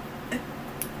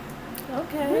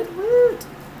 Okay. Woot.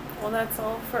 Well, that's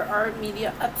all for our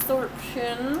media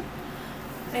absorption.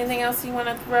 Anything else you want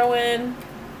to throw in?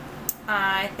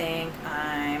 I think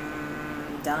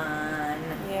I'm done.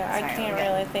 Yeah, I can't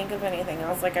really think of anything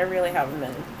else. Like, I really haven't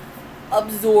been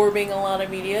absorbing a lot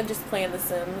of media, just playing The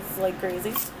Sims like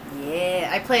crazy. Yeah,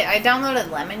 I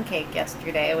downloaded Lemon Cake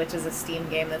yesterday, which is a Steam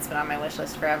game that's been on my wish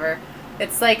list forever.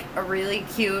 It's like a really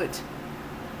cute,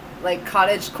 like,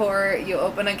 cottagecore. You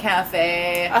open a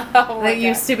cafe that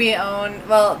used to be owned.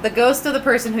 Well, the ghost of the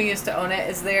person who used to own it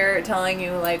is there telling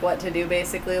you like what to do,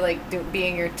 basically, like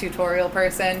being your tutorial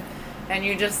person. And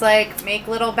you just like make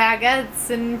little baguettes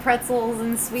and pretzels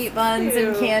and sweet buns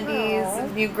and candies. Aww.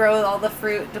 And you grow all the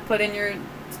fruit to put in your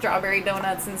strawberry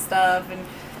donuts and stuff. And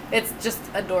it's just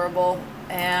adorable.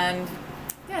 And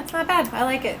yeah, it's not bad. I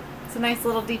like it. It's a nice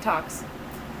little detox.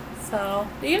 So,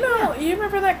 you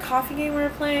remember that coffee game we were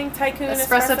playing, Tycoon?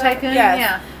 Espresso Tycoon?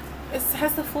 Yeah.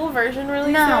 Has the full version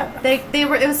released? No,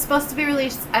 it was supposed to be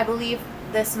released, I believe,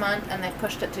 this month, and they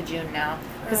pushed it to June now.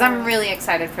 Because I'm really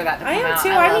excited for that to come out. I am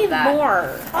too. I need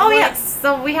more. Oh, yes.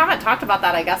 So we haven't talked about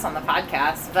that, I guess, on the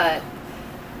podcast, but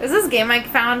there's this game I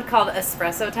found called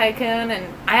Espresso Tycoon,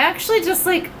 and I actually just,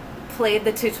 like, played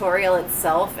the tutorial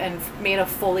itself and made a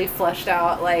fully fleshed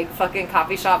out, like, fucking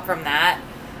coffee shop from that.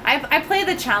 I played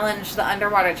the challenge, the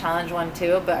underwater challenge one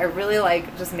too, but I really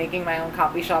like just making my own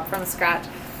coffee shop from scratch.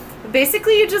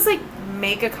 Basically, you just like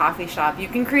make a coffee shop. You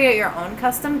can create your own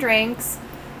custom drinks.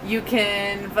 You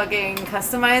can fucking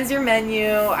customize your menu.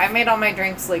 I made all my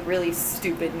drinks like really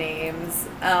stupid names.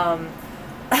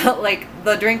 Like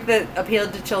the drink that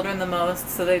appealed to children the most,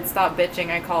 so they'd stop bitching,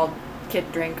 I called kid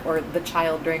drink or the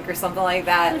child drink or something like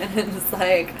that. And it's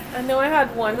like, I know I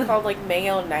had one called like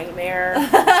Mayo Nightmare.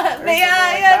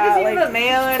 Yeah, because you put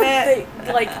mayo in it.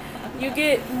 Like, you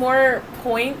get more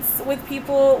points with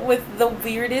people with the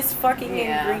weirdest fucking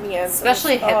ingredients.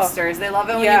 Especially hipsters. They love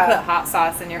it when you put hot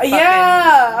sauce in your fucking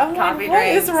I'm coffee like, drinks. What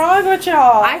is wrong with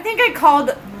y'all? I think I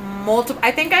called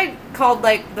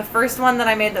like the first one that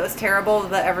I made that was terrible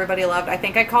that everybody loved. I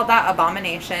think I called that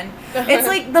Abomination. It's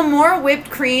like the more whipped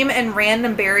cream and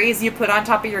random berries you put on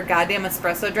top of your goddamn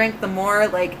espresso drink, the more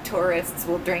like tourists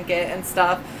will drink it and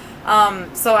stuff.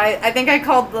 So I think I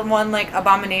called the one like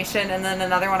Abomination, and then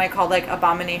another one I called like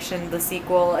Abomination the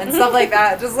sequel and stuff like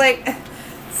that. Just like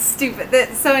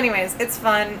stupid. So anyways, it's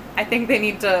fun. I think they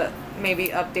need to maybe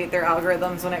update their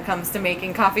algorithms when it comes to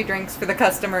making coffee drinks for the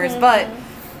customers. But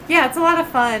yeah, it's a lot of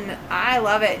fun. I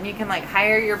love it. And you can like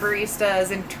hire your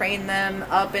baristas and train them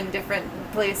up in different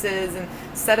places and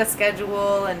set a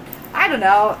schedule, and I don't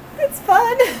know. It's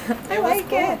fun. I like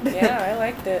it. Yeah, I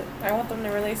liked it. I want them to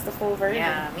release the full version.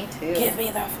 Yeah, me too. Give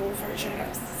me the full version.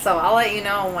 So I'll let you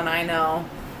know when I know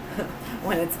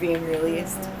when it's being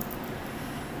released.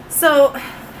 So,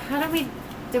 how do we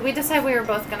Did we decide we were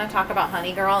both going to talk about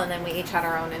Honey Girl and then we each had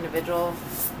our own individual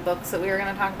books that we were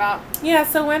going to talk about? Yeah,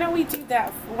 so why don't we do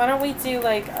that? Why don't we do,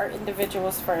 like, our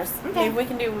individuals first? Okay. Maybe we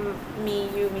can do me,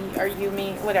 or you,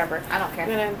 me, whatever. I don't care.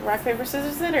 You gonna rock, paper,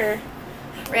 scissors it, or?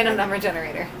 Random number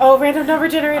generator. Oh, random number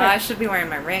generator. I should be wearing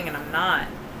my ring and I'm not.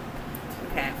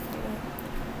 Okay.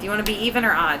 Do you want to be even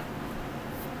or odd?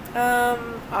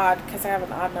 Odd, because I have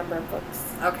an odd number of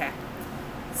books. Okay.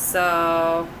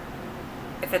 So,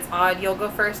 if it's odd, you'll go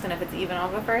first, and if it's even,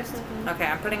 I'll go first? Mm-hmm. Okay,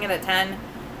 I'm putting it at 10,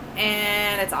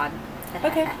 and it's odd.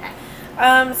 Okay.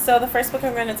 So the first book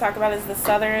I'm going to talk about is The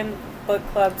Southern Book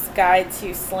Club's Guide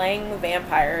to Slaying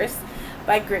Vampires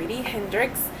by Grady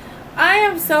Hendrix. I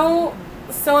am so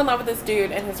in love with this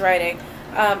dude and his writing.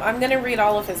 I'm going to read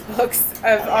all of his books.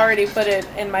 I've already put it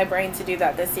in my brain to do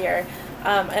that this year.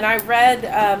 And I read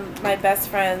my best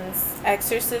friend's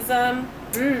Exorcism,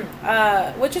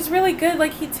 which is really good.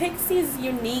 Like, he takes these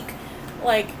unique,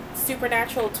 like,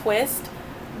 supernatural twists,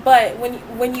 but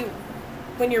when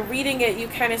you're reading it, you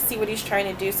kind of see what he's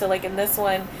trying to do. So, like, in this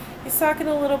one, he's talking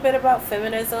a little bit about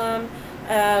feminism,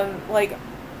 like,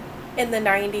 in the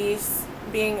 90s,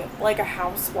 being, like, a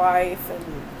housewife and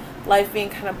life being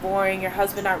kind of boring, your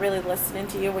husband not really listening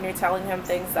to you when you're telling him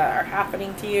things that are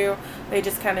happening to you. They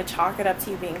just kind of chalk it up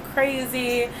to you being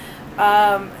crazy,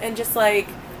 and just, like,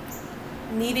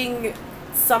 needing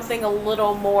something a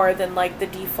little more than, like, the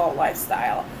default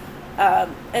lifestyle.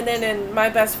 And then in my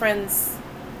best friend's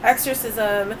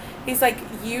Exorcism, he's, like,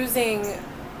 using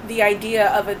the idea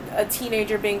of a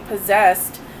teenager being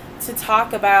possessed to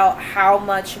talk about how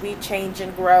much we change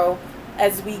and grow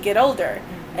as we get older.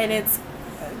 And it's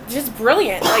just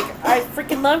brilliant. Like, I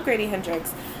freaking love Grady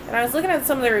Hendrix. And I was looking at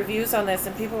some of the reviews on this,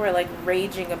 and people were, like,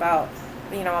 raging about,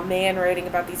 you know, a man writing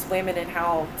about these women and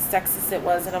how sexist it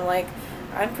was. And I'm like,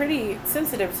 I'm pretty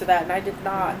sensitive to that, and I did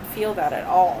not feel that at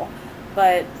all.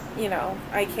 But, you know,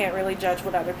 I can't really judge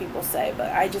what other people say,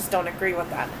 but I just don't agree with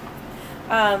that.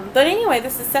 But anyway,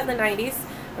 this is set in the 90s,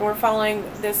 and we're following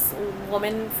this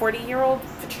woman, 40-year-old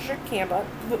Patricia Campbell.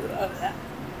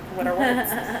 What are words?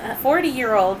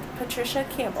 40-year-old Patricia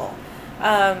Campbell.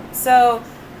 So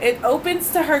it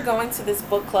opens to her going to this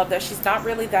book club that she's not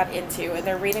really that into, and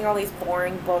they're reading all these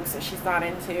boring books that she's not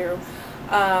into.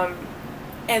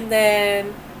 And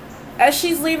then as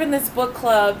she's leaving this book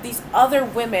club, these other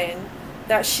women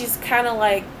that she's kind of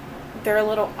like, they're a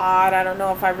little odd. I don't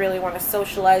know if I really want to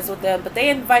socialize with them, but they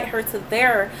invite her to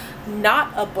their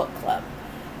not a book club.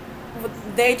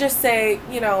 They just say,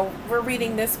 you know, we're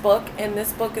reading this book, and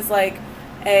this book is like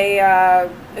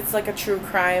it's like a true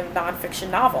crime nonfiction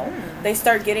novel. They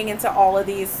start getting into all of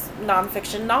these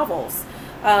nonfiction novels,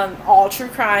 all true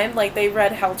crime. Like, they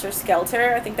read Helter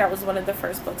Skelter. I think that was one of the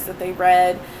first books that they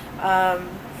read.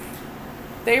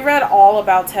 They read all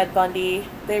about Ted Bundy.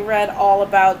 They read all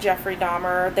about Jeffrey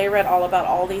Dahmer. They read all about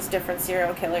all these different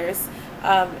serial killers.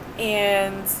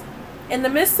 And in the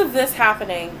midst of this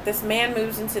happening, this man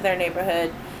moves into their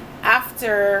neighborhood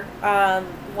after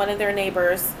one of their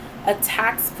neighbors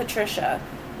attacks Patricia,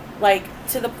 like,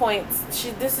 to the point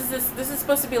this is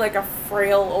supposed to be like a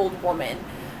frail old woman,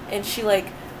 and she, like,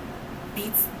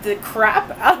 beats the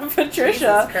crap out of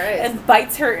Patricia and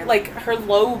bites her, like, her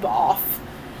lobe off,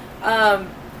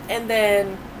 and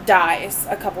then dies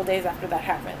a couple days after that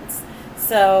happens.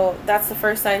 So that's the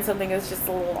first sign something is just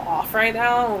a little off right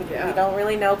now. We don't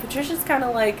really know. Patricia's kind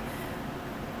of like,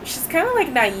 she's kind of like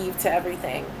naive to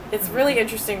everything. It's really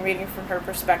interesting reading from her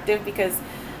perspective, because,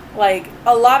 like,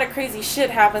 a lot of crazy shit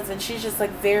happens and she's just, like,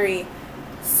 very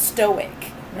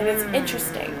stoic, and it's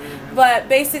interesting. But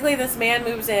basically this man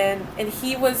moves in, and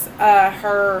he was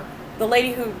the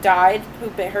lady who died, who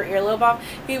bit her earlobe off,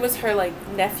 he was her, like,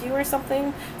 nephew or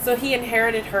something. So he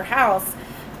inherited her house.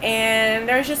 And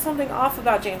there's just something off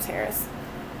about James Harris.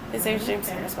 His name's James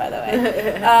Harris, by the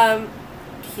way.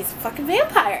 He's a fucking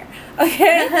vampire.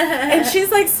 Okay? And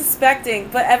she's, like, suspecting,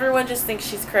 but everyone just thinks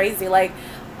she's crazy. Like,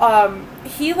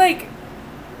 he, like,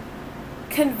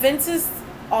 convinces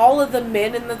all of the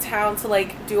men in the town to,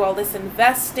 like, do all this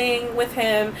investing with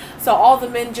him. So all the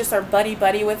men just are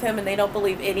buddy-buddy with him, and they don't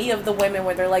believe any of the women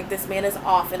where they're like, this man is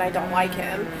off and I don't like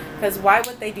him. Because why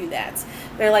would they do that?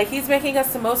 They're like, he's making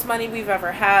us the most money we've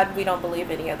ever had. We don't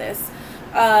believe any of this.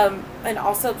 And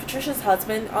also Patricia's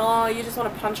husband, you just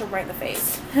want to punch him right in the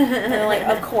face. And they're like,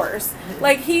 of course.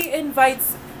 Like, he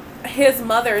invites his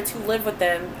mother to live with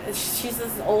them. She's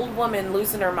this old woman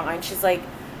losing her mind. She's like,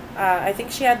 I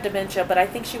think she had dementia, but I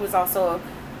think she was also,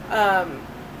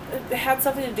 it had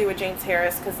something to do with James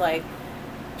Harris, because, like,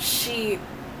 she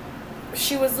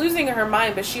was losing her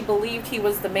mind, but she believed he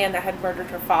was the man that had murdered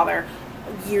her father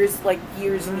years and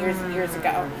years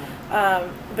ago.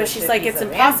 But she's like, it's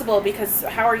impossible because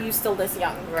how are you still this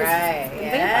young? Right,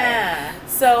 yeah.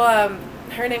 So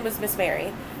her name was Miss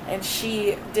Mary, and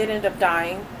she did end up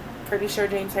dying. Pretty sure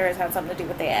James Harris had something to do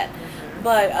with that. Mm-hmm.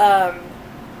 But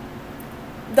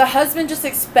the husband just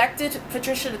expected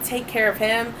Patricia to take care of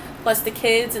him, plus the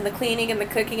kids and the cleaning and the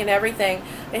cooking and everything.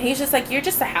 And he's just like, you're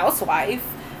just a housewife.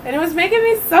 And it was making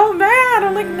me so mad.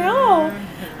 I'm like, no.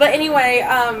 Mm-hmm. But anyway,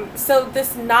 so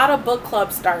this Not a Book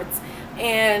Club starts.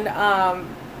 And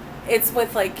it's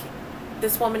with, like,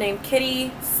 this woman named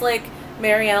Kitty, Slick,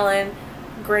 Mary Ellen,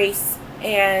 Grace,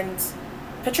 and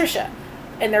Patricia.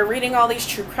 And they're reading all these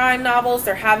true crime novels.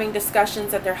 They're having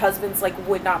discussions that their husbands, like,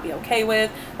 would not be okay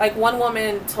with. Like, one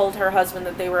woman told her husband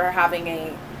that they were having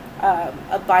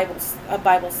a Bible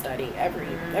study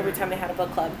every time they had a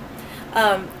book club.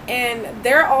 And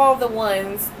they're all the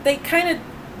ones, they kind of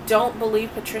don't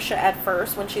believe Patricia at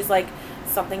first when she's like,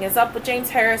 something is up with James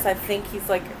Harris. I think he's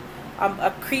like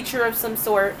a creature of some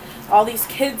sort. All these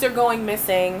kids are going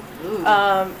missing.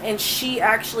 And she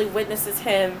actually witnesses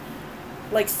him,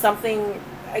 like, something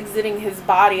exiting his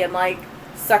body and, like,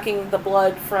 sucking the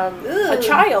blood from a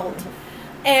child.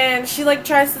 And she, like,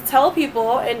 tries to tell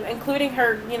people, and including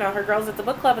her, her girls at the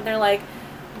book club, and they're like,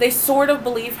 they sort of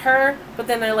believe her, but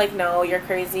then they're like, no, you're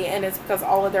crazy. And it's because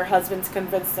all of their husbands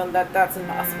convinced them that that's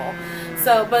impossible.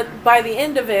 So, but by the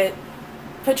end of it,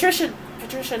 Patricia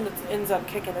ends up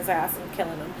kicking his ass and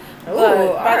killing him.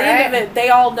 But by the end of it, they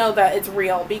all know that it's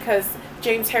real because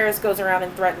James Harris goes around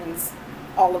and threatens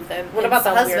all of them. What about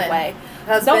the husband? Weird way.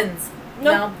 Husbands?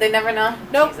 Nope. No, they never know?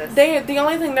 Nope. The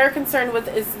only thing they're concerned with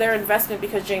is their investment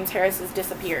because James Harris has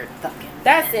disappeared.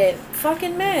 That's it.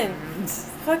 Fucking men.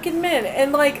 Fucking men.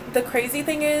 And, like, the crazy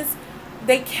thing is,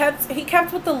 he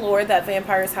kept with the lore that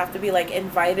vampires have to be, like,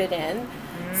 invited in.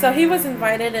 So he was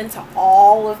invited into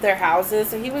all of their houses,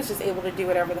 so he was just able to do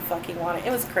whatever the fuck he wanted.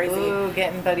 It was crazy. Ooh,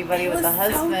 getting buddy-buddy with the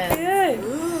husband. So good.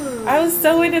 Ooh. I was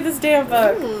so into this damn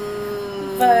book.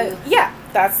 Ooh. But, yeah,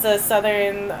 that's the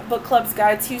Southern Book Club's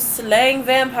Guide to Slaying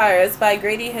Vampires by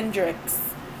Grady Hendrix.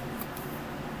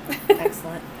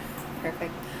 Excellent.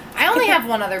 Perfect. I only have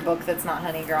one other book that's not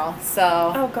Honey Girl,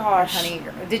 so... Oh, gosh. Honey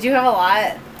Girl. Did you have a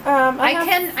lot?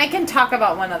 I can talk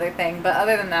about one other thing, but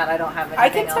other than that, I don't have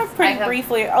anything else. I can talk pretty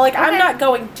briefly. Like, okay. I'm not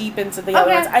going deep into the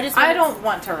other ones. I don't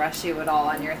want to rush you at all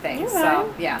on your things,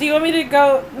 so, yeah. Do you want me to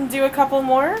go do a couple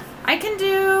more?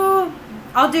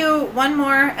 I'll do one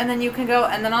more, and then you can go,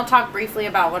 and then I'll talk briefly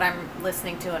about what I'm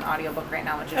listening to an audiobook right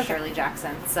now, which is Shirley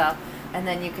Jackson, so... And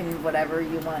then you can whatever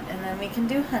you want. And then we can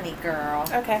do Honey Girl.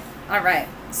 Okay. All right.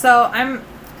 So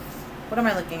what am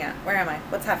I looking at? Where am I?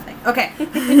 What's happening? Okay.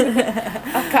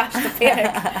 Oh gosh, the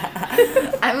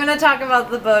panic. I'm going to talk about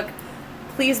the book.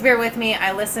 Please bear with me.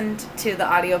 I listened to the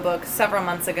audiobook several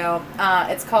months ago.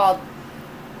 It's called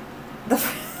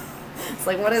it's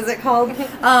like, what is it called?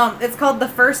 It's called The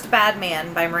First Bad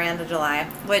Man by Miranda July,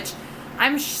 which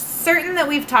I'm certain that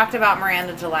we've talked about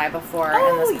Miranda July before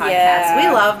in this podcast.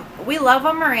 Yeah. We love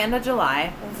a Miranda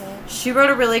July. Mm-hmm. She wrote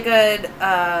a really good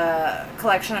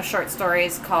collection of short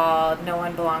stories called No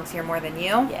One Belongs Here More Than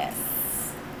You. Yes.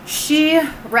 She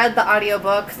read the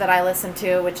audiobook that I listened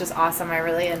to, which is awesome. I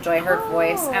really enjoy her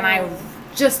voice. And I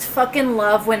just fucking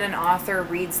love when an author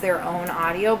reads their own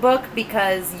audiobook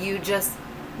because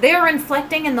they are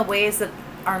inflecting in the ways that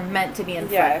are meant to be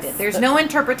inflected. Yes. There's no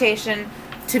interpretation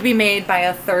to be made by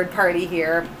a third party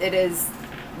here. It is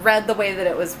read the way that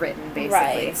it was written,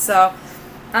 basically. Right. So,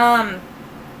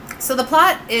 so the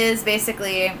plot is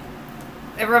basically,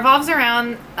 it revolves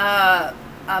around a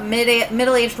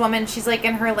middle-aged woman. She's like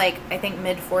in her, like, I think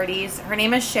mid-40s. Her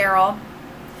name is Cheryl.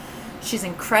 She's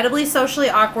incredibly socially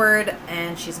awkward,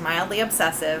 and she's mildly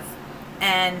obsessive.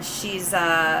 And she's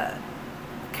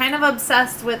kind of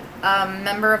obsessed with a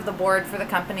member of the board for the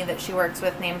company that she works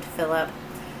with named Philip.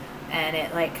 And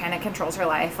it, like, kind of controls her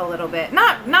life a little bit.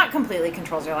 Not completely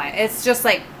controls her life. It's just,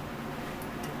 like,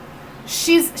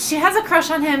 she has a crush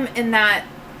on him in that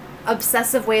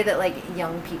obsessive way that, like,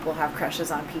 young people have crushes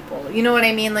on people. You know what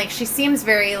I mean? Like, she seems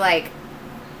very, like,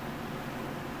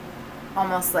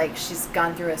 almost like she's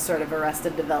gone through a sort of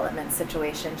Arrested Development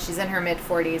situation. She's in her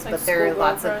mid-40s, like, but there are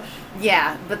lots of...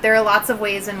 Yeah, but there are lots of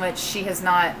ways in which she has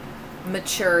not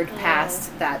matured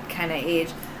past that kind of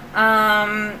age.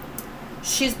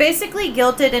 She's basically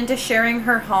guilted into sharing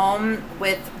her home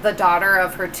with the daughter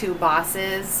of her two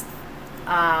bosses.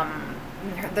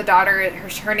 The daughter,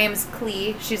 her name's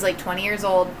Clee. She's like 20 years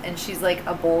old, and she's like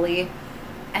a bully.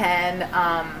 And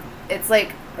it's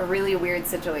like a really weird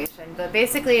situation. But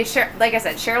basically, like I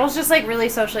said, Cheryl's just like really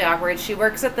socially awkward. She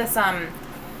works at this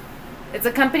It's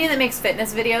a company that makes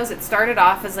fitness videos. It started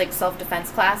off as like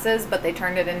self-defense classes, but they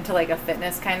turned it into like a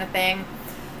fitness kind of thing.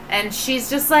 And she's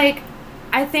just like,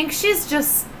 I think she's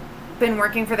just been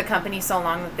working for the company so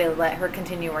long that they let her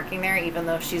continue working there, even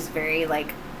though she's very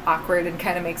like awkward and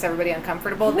kind of makes everybody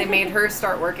uncomfortable. They made her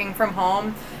start working from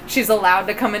home. She's allowed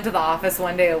to come into the office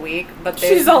one day a week, but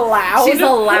she's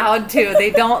allowed to.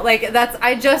 They don't like that's.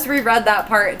 I just reread that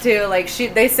part too. Like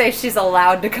they say she's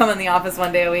allowed to come in the office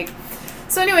one day a week.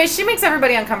 So anyway, she makes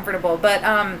everybody uncomfortable. But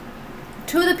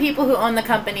two of the people who own the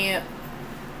company,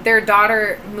 their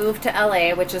daughter moved to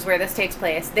LA, which is where this takes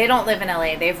place. They don't live in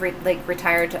LA. They've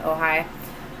retired to Ojai.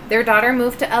 Their daughter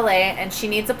moved to LA, and she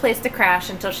needs a place to crash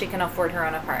until she can afford her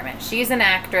own apartment. She's an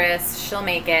actress. She'll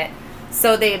make it.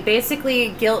 So they basically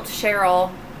guilt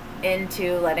Cheryl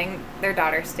into letting their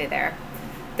daughter stay there.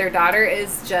 Their daughter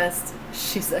is just,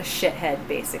 she's a shithead,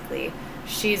 basically.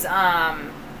 She's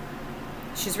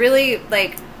really,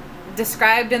 like,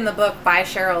 described in the book by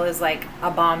Cheryl as, like,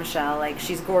 a bombshell. Like,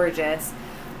 she's gorgeous,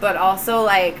 but also,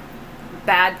 like,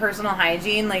 bad personal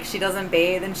hygiene. Like, she doesn't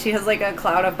bathe, and she has, like, a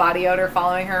cloud of body odor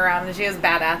following her around, and she has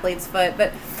bad athlete's foot.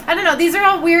 But, I don't know, these are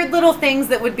all weird little things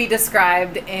that would be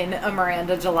described in a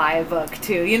Miranda July book,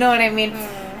 too. You know what I mean?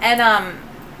 And,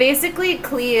 basically,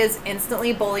 Clea is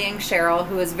instantly bullying Cheryl,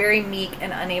 who is very meek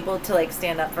and unable to, like,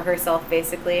 stand up for herself,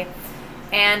 basically.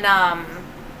 And,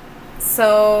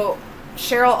 so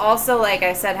Cheryl also, like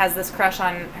I said, has this crush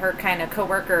on her kind of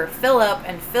coworker, Philip,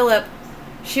 and Philip,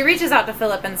 she reaches out to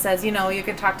Philip and says, you know, you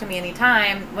can talk to me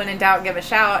anytime. When in doubt, give a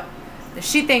shout.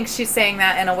 She thinks she's saying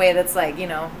that in a way that's like, you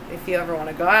know, if you ever want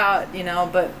to go out, you know,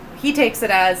 but he takes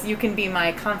it as, you can be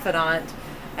my confidant,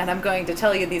 and I'm going to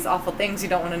tell you these awful things you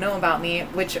don't want to know about me,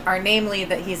 which are namely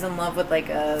that he's in love with, like,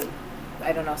 a,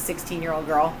 I don't know, 16-year-old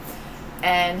girl.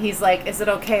 And he's like, is it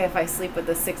okay if I sleep with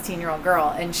this 16-year-old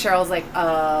girl? And Cheryl's like,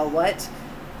 what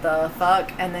the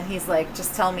fuck? And then he's like,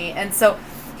 just tell me. And so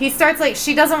he starts, like,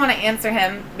 she doesn't want to answer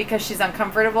him because she's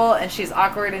uncomfortable and she's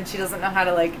awkward and she doesn't know how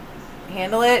to, like,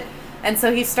 handle it. And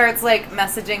so he starts, like,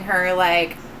 messaging her,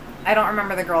 like, I don't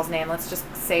remember the girl's name. Let's just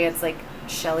say it's, like,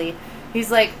 Shelly.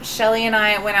 He's like, Shelly and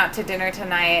I went out to dinner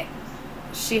tonight.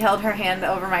 She held her hand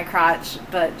over my crotch,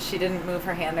 but she didn't move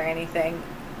her hand or anything.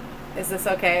 Is this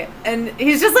okay? And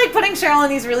he's just, like, putting Cheryl in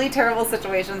these really terrible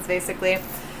situations, basically.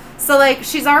 So, like,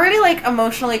 she's already, like,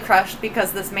 emotionally crushed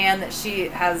because this man that she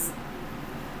has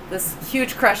this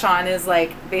huge crush on is,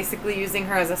 like, basically using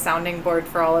her as a sounding board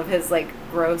for all of his, like,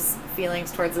 gross feelings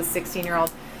towards this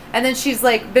 16-year-old. And then she's,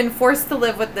 like, been forced to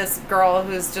live with this girl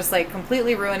who's just, like,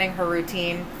 completely ruining her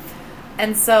routine.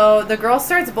 And so the girl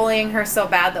starts bullying her so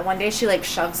bad that one day she, like,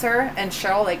 shoves her, and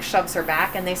Cheryl, like, shoves her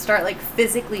back, and they start, like,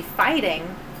 physically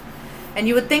fighting. And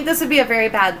you would think this would be a very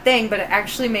bad thing, but it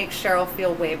actually makes Cheryl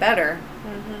feel way better.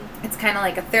 Mm-hmm. It's kind of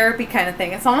like a therapy kind of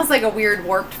thing. It's almost like a weird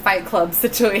warped Fight Club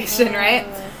situation, right?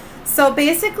 So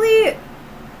basically,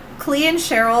 Clea and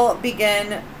Cheryl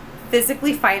begin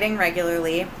physically fighting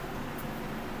regularly.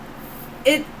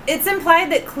 It's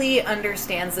implied that Clea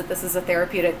understands that this is a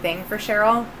therapeutic thing for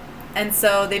Cheryl. And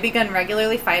so they begin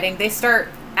regularly fighting. They start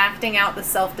acting out the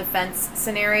self-defense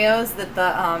scenarios that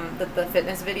the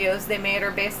fitness videos they made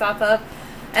are based off of.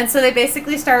 And so they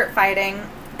basically start fighting,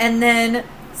 and then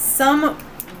some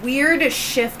weird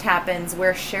shift happens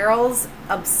where Cheryl's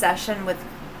obsession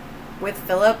with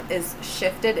Philip is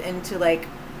shifted into, like,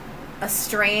 a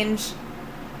strange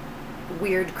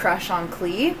weird crush on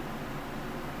Clea.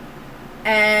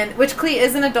 And which Clea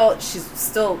is an adult. She's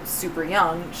still super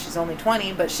young. She's only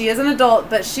 20, but she is an adult,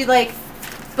 but she, like,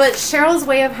 but Cheryl's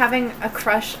way of having a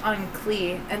crush on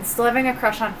Clea and still having a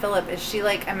crush on Philip is she,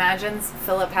 like, imagines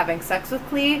Philip having sex with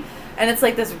Clea, and it's,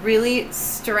 like, this really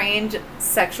strange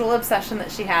sexual obsession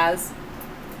that she has.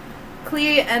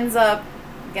 Clea ends up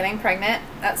getting pregnant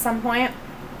at some point.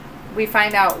 We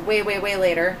find out way, way, way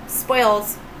later.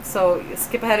 Spoils, so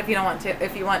skip ahead if you want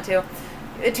to.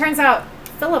 It turns out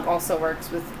Philip also works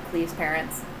with Clea's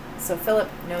parents, so Philip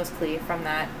knows Clea from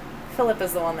that. Philip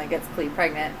is the one that gets Clea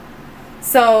pregnant.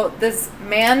 So this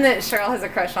man that Cheryl has a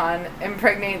crush on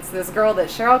impregnates this girl that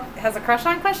Cheryl has a crush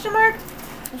on, ?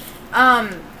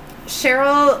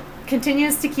 Cheryl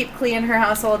continues to keep Clea in her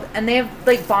household, and they've,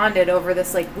 like, bonded over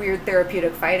this, like, weird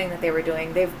therapeutic fighting that they were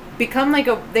doing. They've become, like,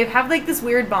 they have, like, this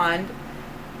weird bond.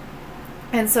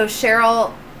 And so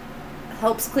Cheryl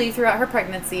helps Clea throughout her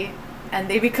pregnancy, and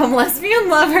they become lesbian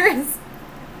lovers.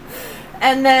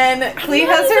 And then Clea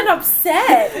has her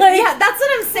upset. Like, yeah, that's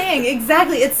what I'm saying.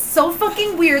 Exactly. It's so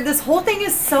fucking weird. This whole thing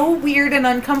is so weird and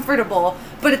uncomfortable,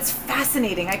 but it's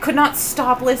fascinating. I could not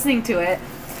stop listening to it.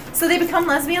 So they become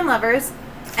lesbian lovers,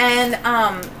 and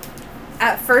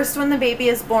at first when the baby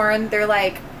is born, they're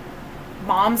like,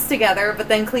 moms together, but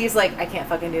then Clee's like, I can't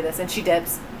fucking do this, and she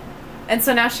dips. And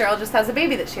so now Cheryl just has a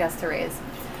baby that she has to raise.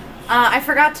 I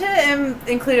forgot to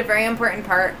include a very important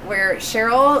part where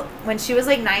Cheryl, when she was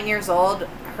like 9 years old,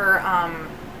 her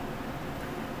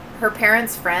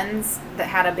parents' friends that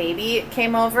had a baby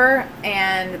came over,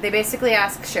 and they basically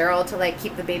asked Cheryl to like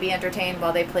keep the baby entertained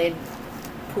while they played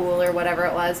pool or whatever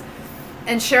it was.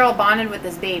 And Cheryl bonded with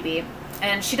this baby,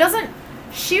 and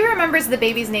she remembers the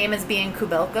baby's name as being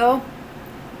Kubelko,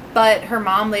 but her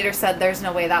mom later said there's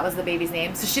no way that was the baby's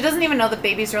name, so she doesn't even know the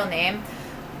baby's real name.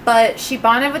 But she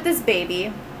bonded with this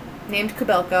baby named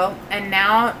Kubelko, and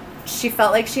now she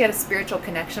felt like she had a spiritual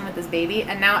connection with this baby,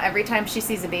 and now every time she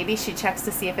sees a baby, she checks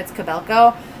to see if it's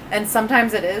Kubelko, and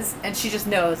sometimes it is, and she just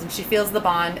knows, and she feels the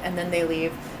bond, and then they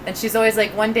leave. And she's always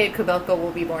like, one day Kubelko will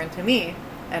be born to me,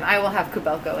 and I will have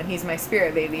Kubelko, and he's my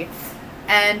spirit baby.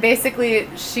 And basically,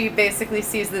 she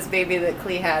sees this baby that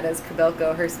Clee had as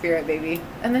Kubelko, her spirit baby,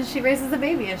 and then she raises the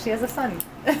baby, and she has a son.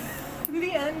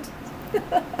 The end.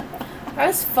 That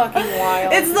is fucking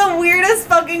wild. It's the weirdest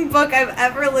fucking book I've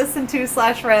ever listened to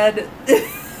 / read.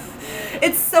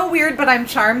 It's so weird, but I'm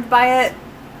charmed by it.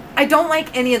 I don't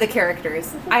like any of the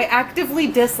characters. I actively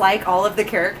dislike all of the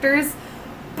characters,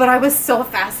 but I was so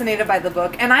fascinated by the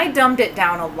book, and I dumbed it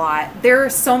down a lot. There are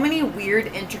so many weird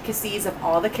intricacies of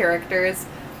all the characters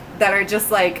that are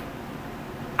just like,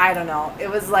 I don't know. It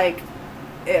was like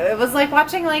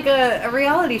watching like a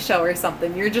reality show or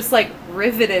something. You're just like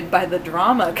riveted by the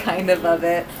drama kind of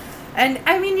it. And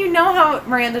I mean, you know how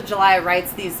Miranda July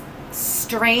writes these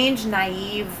strange,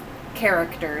 naive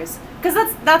characters.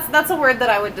 Because that's a word that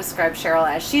I would describe Cheryl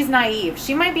as. She's naive.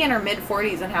 She might be in her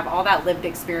mid-40s and have all that lived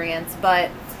experience, but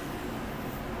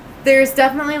there's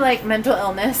definitely like mental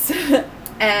illness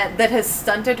and that has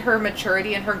stunted her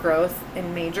maturity and her growth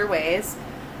in major ways.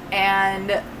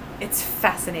 And it's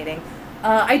fascinating.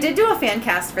 I did do a fan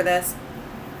cast for this.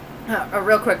 A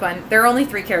real quick one. There are only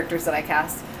 3 characters that I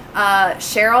cast.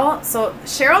 Cheryl. So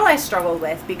Cheryl I struggled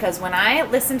with because when I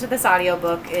listened to this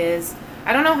audiobook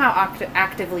I don't know how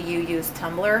actively you use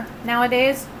Tumblr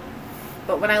nowadays,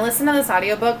 but when I listened to this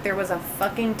audiobook, there was a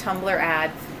fucking Tumblr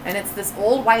ad, and it's this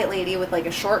old white lady with like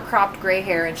a short cropped gray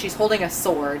hair, and she's holding a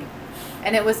sword.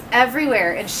 And it was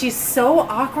everywhere, and she's so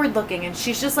awkward looking, and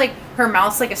she's just like, her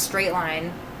mouth's like a straight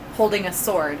line holding a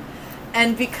sword.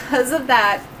 And because of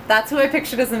that, that's who I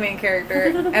pictured as the main character,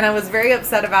 and I was very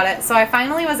upset about it. So I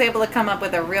finally was able to come up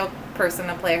with a real person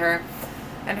to play her.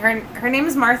 And her name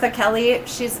is Martha Kelly.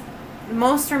 She's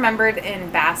most remembered in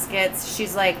Baskets.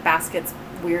 She's like Basket's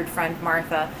weird friend,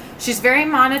 Martha. She's very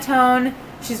monotone.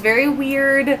 She's very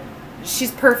weird.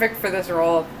 She's perfect for this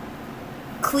role.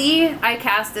 Clee I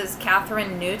cast as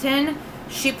Catherine Newton.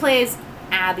 She plays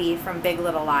Abby from Big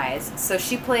Little Lies. So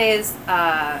she plays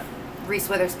Reese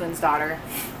Witherspoon's daughter,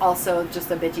 also just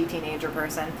a bitchy teenager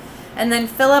person. And then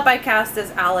Philip I cast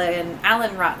as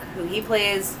Alan Ruck, who he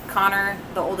plays Connor,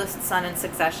 the oldest son in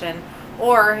Succession,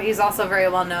 or he's also very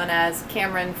well known as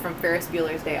Cameron from Ferris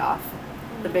Bueller's Day Off,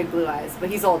 the big blue eyes, but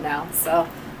he's old now, so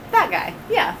that guy,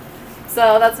 yeah.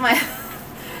 So that's my...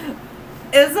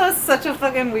 It was such a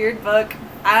fucking weird book.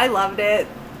 I loved it.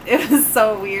 It was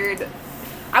so weird.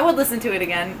 I would listen to it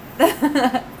again.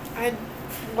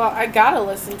 I gotta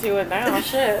listen to it now.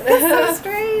 Shit. It's so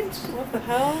strange. What the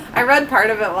hell? I read part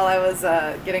of it while I was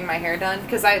getting my hair done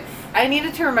because I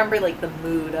needed to remember like the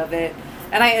mood of it,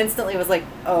 and I instantly was like,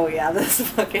 oh yeah, this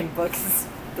fucking book is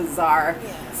bizarre.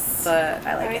 Yes. But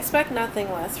I like it. Expect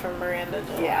nothing less from Miranda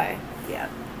July. Yeah.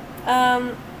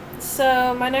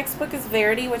 So my next book is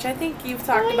Verity, which I think you've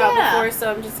talked about before,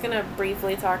 so I'm just gonna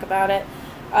briefly talk about it.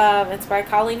 It's by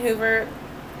Colleen Hoover.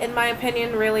 In my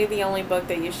opinion, really the only book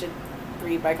that you should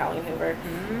read by Colleen Hoover.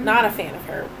 Mm-hmm. Not a fan of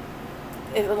her.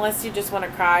 Unless you just want to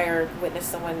cry or witness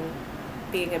someone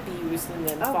being abused and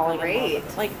then falling in love with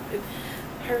them. Like,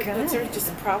 her books are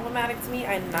just problematic to me.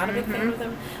 I'm not a big fan of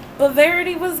them. But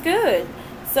Verity was good.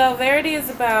 So Verity is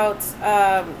about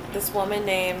this woman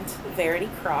named Verity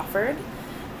Crawford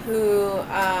who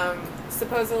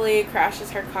supposedly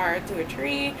crashes her car into a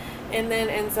tree and then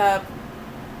ends up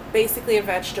basically a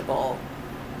vegetable.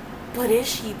 But is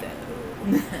she though?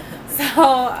 So,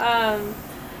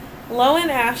 Lo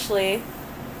and Ashley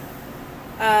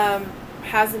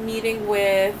has a meeting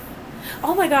with...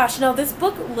 Oh my gosh, no, this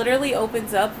book literally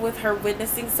opens up with her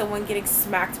witnessing someone getting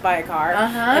smacked by a car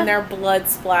and their blood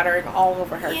splattering all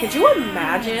over her. Yeah. Could you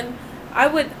imagine? I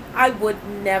would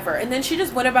never. And then she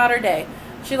just went about her day.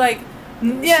 She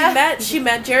she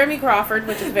met Jeremy Crawford,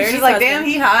 which is very... She's like, damn,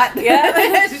 he hot.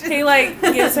 Yeah.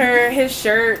 He gives her his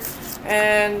shirt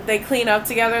and they clean up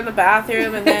together in the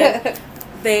bathroom, and then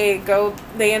they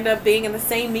end up being in the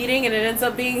same meeting, and it ends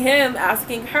up being him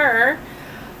asking her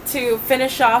to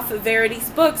finish off Verity's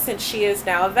book since she is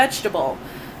now a vegetable.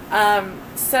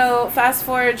 So fast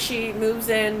forward, she moves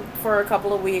in for a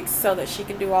couple of weeks so that she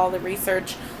can do all the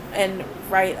research and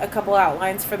write a couple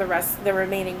outlines for the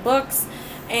remaining books.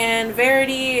 And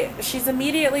Verity, she's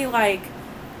immediately like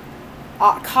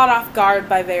caught off guard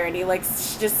by Verity. Like,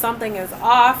 just something is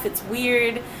off. It's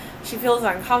weird. She feels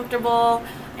uncomfortable,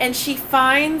 and she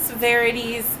finds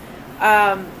Verity's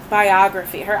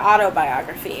biography, her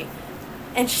autobiography,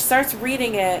 and she starts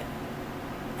reading it.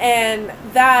 And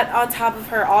that, on top of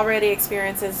her already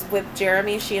experiences with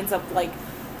Jeremy, she ends up like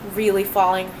really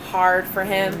falling hard for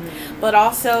him. Mm-hmm. But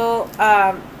also,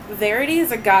 Verity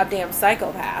is a goddamn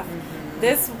psychopath. Mm-hmm.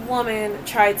 This woman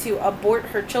tried to abort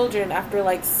her children after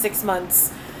like 6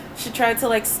 months. She tried to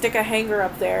like stick a hanger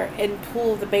up there and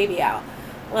pull the baby out.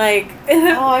 Like,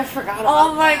 oh, I forgot about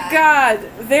oh my god,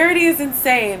 Verity is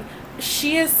insane.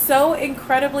 She is so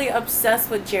incredibly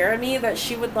obsessed with Jeremy that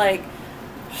she would like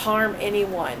harm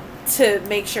anyone to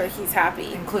make sure he's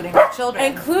happy, including her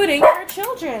children.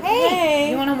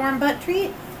 Hey, you want a warm butt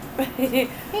treat? You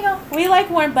know, we like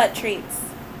warm butt treats.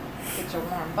 Get your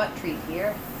warm butt treat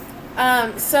here.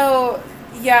 So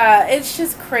yeah, it's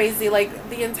just crazy. Like,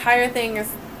 the entire thing is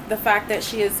the fact that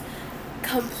she is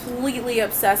completely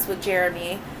obsessed with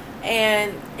Jeremy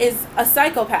and is a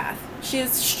psychopath. She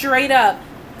is straight up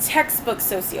textbook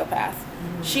sociopath.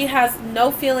 Mm. She has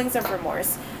no feelings of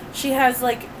remorse. She has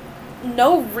like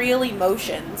no real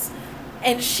emotions,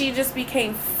 and she just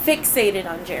became fixated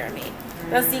on Jeremy.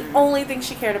 That's the only thing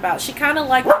she cared about. She kind of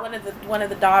liked one of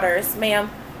the daughters.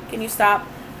 Ma'am, can you stop?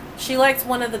 She liked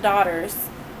one of the daughters,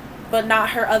 but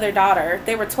not her other daughter.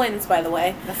 They were twins, by the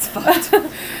way. That's fucked.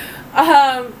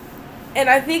 And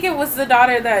I think it was the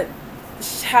daughter that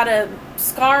had a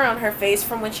scar on her face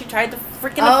from when she tried to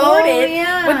freaking abort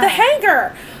it with the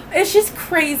hanger. It's just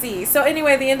crazy. So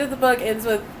anyway, the end of the book ends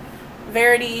with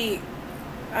Verity,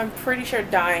 I'm pretty sure,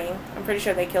 dying. I'm pretty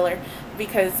sure they kill her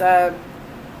because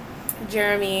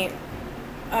Jeremy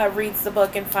reads the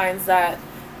book and finds that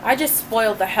I just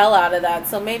spoiled the hell out of that.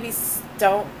 So maybe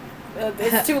don't.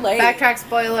 It's too late. Backtrack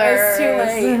spoilers. It's too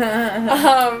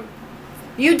late.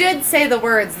 You did say the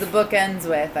words the book ends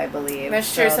with, I believe.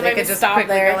 That's true. So they could just stop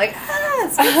quickly there. go like,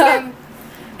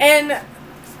 and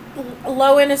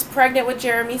Lowen is pregnant with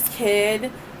Jeremy's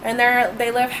kid, and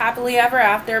they live happily ever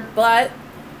after. But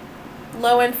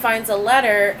Lowen finds a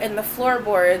letter in the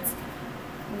floorboards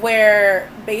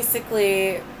where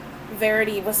basically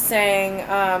Verity was saying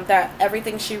that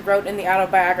everything she wrote in the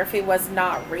autobiography was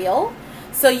not real.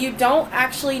 So you don't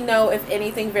actually know if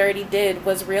anything Verity did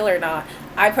was real or not.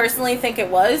 I personally think it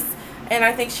was, and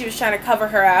I think she was trying to cover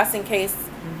her ass in case,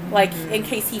 in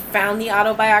case he found the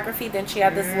autobiography, then she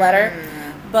had this letter.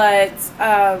 But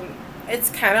it's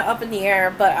kind of up in the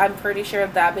air, but I'm pretty sure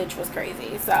that bitch was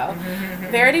crazy. So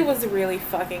Verity was really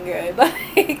fucking good.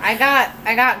 I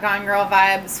got Gone Girl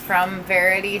vibes from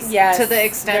Verity, to the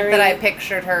extent that I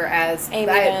pictured her as Amy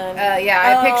Dunn.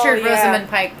 I pictured Rosamund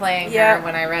Pike playing her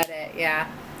when I read it. Yeah,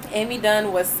 Amy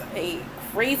Dunn was a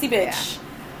crazy bitch. Yeah.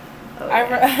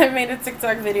 I made a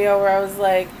TikTok video where I was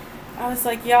like,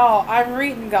 y'all, I'm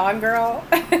reading Gone Girl,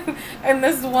 and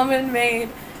this woman made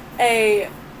a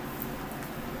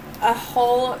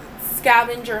whole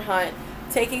scavenger hunt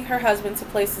taking her husband to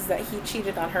places that he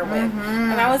cheated on her with.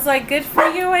 And I was like, good for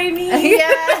you, Amy.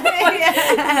 Yes.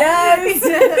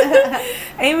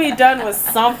 Amy Dunn was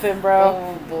something,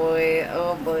 bro.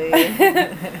 Oh boy.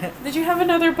 Did you have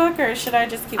another book, or should I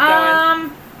just keep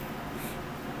going?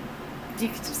 You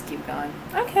could just keep going.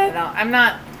 Okay. No, I'm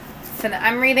not.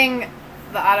 I'm reading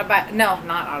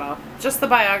the just the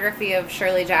biography of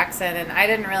Shirley Jackson, and I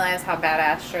didn't realize how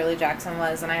badass Shirley Jackson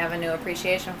was, and I have a new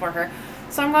appreciation for her.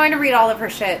 So I'm going to read all of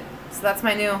her shit. So that's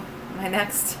my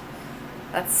next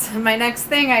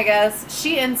thing, I guess.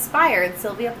 She inspired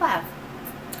Sylvia Plath.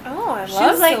 Oh, I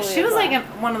love Sylvia She was Plath. like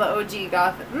one of the OG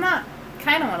Gothic, not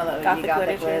kind of one of the OG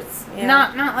Gothic wits. Yeah.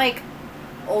 Not like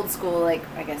old school, like,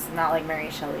 I guess not like Mary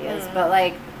Shelley is, but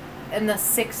like in the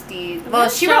 60s. Well,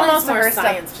 she wrote most of her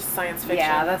stuff. Just science fiction.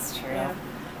 Yeah, that's true. Yeah.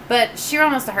 But she wrote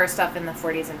most of her stuff in the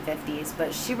 40s and 50s.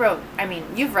 But she wrote, I mean,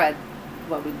 you've read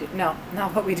What We Do. No,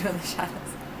 not What We Do in the Shadows.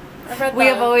 I've read We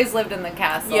Have Always Lived in the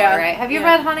Castle, right? Have you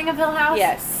read Haunting of Hill House?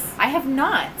 Yes. I have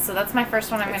not, so that's my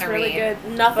first one I'm going to read. It's really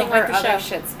good. Nothing but like the other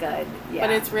show. shit's good. Yeah. But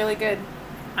it's really good.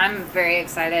 I'm very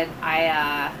excited.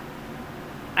 I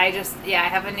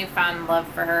have a newfound love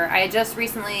for her. I just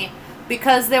recently,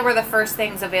 because they were the first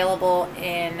things available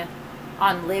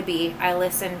on Libby, I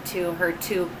listened to her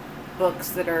 2 books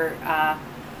that are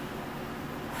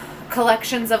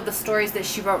collections of the stories that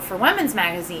she wrote for women's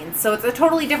magazines. So it's a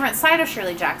totally different side of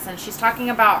Shirley Jackson. She's talking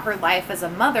about her life as a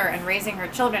mother and raising her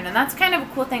children, and that's kind of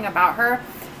a cool thing about her.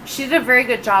 She did a very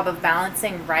good job of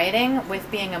balancing writing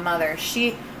with being a mother.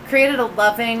 She created a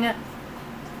loving,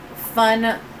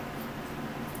 fun,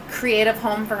 creative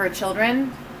home for her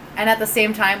children, and at the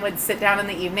same time would sit down in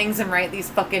the evenings and write these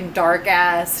fucking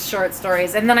dark-ass short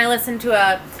stories. And then I listened to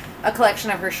a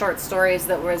collection of her short stories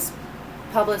that was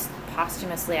published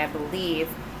posthumously, I believe,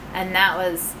 and that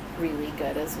was really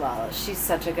good as well. She's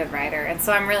such a good writer, and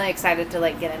so I'm really excited to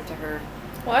like get into her.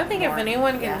 Well, I think if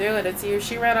anyone can do it, it's you.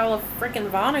 She read all of freaking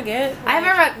Vonnegut.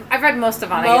 I've read most of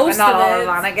Vonnegut, but not all of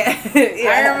Vonnegut. Yeah.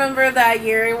 I remember that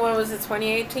year. What was it?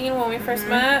 2018 when we first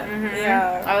met. Mm-hmm.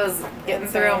 Yeah, I was getting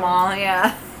through them all.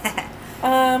 Yeah.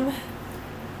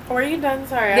 Were you done?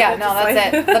 Sorry. Yeah, no,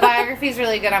 that's it. The biography's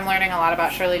really good. I'm learning a lot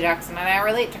about Shirley Jackson, and I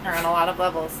relate to her on a lot of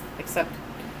levels, except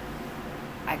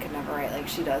I could never write like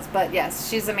she does. But yes,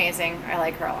 she's amazing. I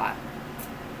like her a lot.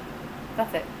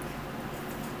 That's it.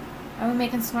 Are we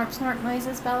making snort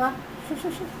noises, Bella?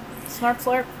 Snort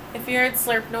slurp? If you heard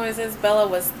slurp noises, Bella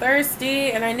was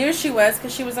thirsty, and I knew she was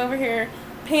because she was over here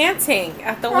panting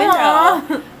at the window.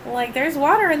 Aww. Like, there's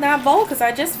water in that bowl because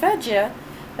I just fed you.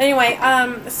 Anyway,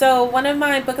 so one of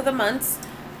my book of the month's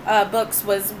books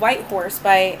was White Horse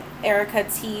by Erica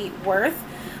T. Worth.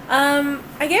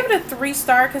 I gave it a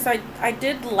 3-star because I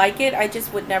did like it. I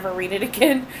just would never read it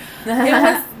again. It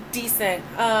was decent.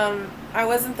 I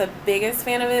wasn't the biggest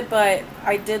fan of it, but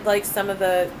I did like some of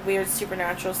the weird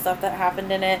supernatural stuff that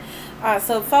happened in it.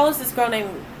 So it follows this girl named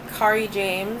Kari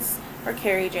James, or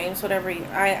Carrie James, whatever.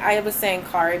 I was saying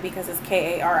Kari because it's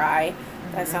Kari.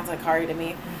 Mm-hmm. That sounds like Kari to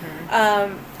me.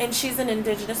 Mm-hmm. And she's an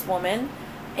indigenous woman,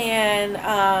 and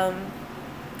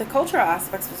the cultural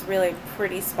aspects was really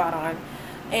pretty spot on.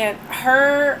 And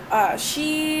her,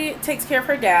 she takes care of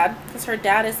her dad, because her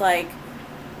dad is like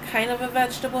kind of a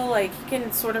vegetable. Like, he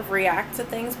can sort of react to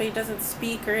things, but he doesn't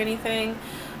speak or anything.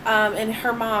 And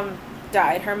her mom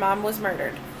died. Her mom was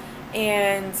murdered.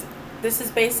 And this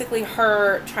is basically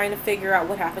her trying to figure out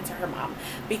what happened to her mom.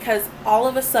 Because all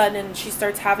of a sudden, she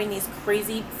starts having these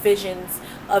crazy visions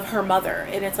of her mother.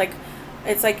 And it's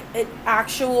like an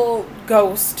actual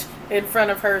ghost in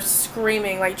front of her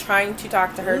screaming, like trying to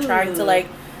talk to her, Ooh. Trying to like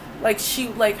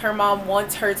her mom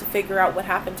wants her to figure out what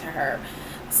happened to her.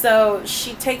 So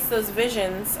she takes those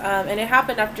visions, and it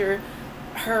happened after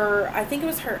her, I think it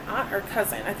was her aunt or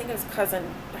cousin,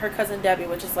 her cousin Debbie,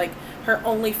 which is like her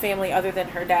only family other than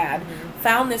her dad, mm-hmm.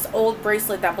 found this old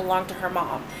bracelet that belonged to her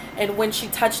mom. And when she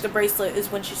touched the bracelet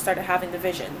is when she started having the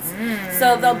visions. Mm.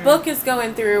 So the book is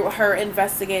going through her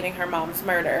investigating her mom's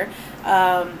murder.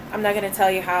 I'm not going to tell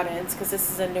you how it ends because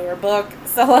this is a newer book.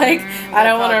 So like, I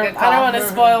don't want to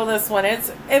spoil this one.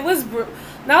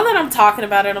 Now that I'm talking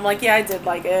about it, I'm like, yeah, I did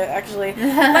like it, actually.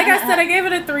 Like I said, I gave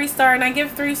it a 3-star, and I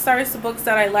give 3 stars to books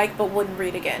that I like but wouldn't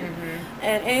read again. Mm-hmm.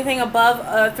 And anything above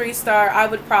a 3-star, I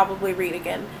would probably read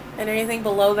again. And anything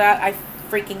below that, I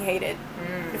freaking hate it.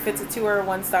 Mm. If it's a 2 or a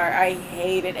 1-star, I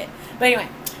hated it. But anyway,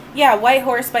 yeah, White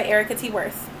Horse by Erica T.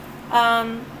 Worth.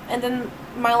 And then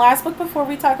my last book before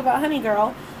we talk about Honey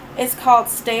Girl is called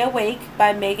Stay Awake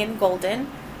by Megan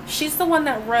Golden. She's the one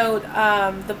that wrote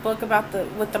the book about the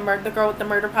girl with the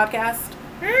murder podcast.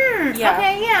 Yeah.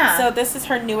 Okay, yeah. So this is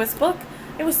her newest book.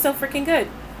 It was so freaking good.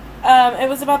 It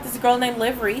was about this girl named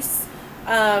Liv Reese.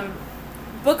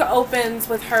 Book opens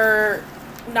with her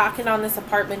knocking on this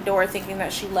apartment door, thinking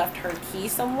that she left her key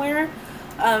somewhere.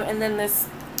 And then this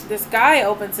guy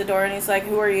opens the door and he's like,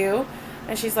 "Who are you?"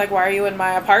 And she's like, "Why are you in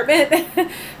my apartment?"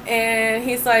 And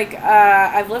he's like,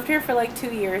 "I've lived here for like 2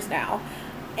 years now."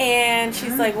 And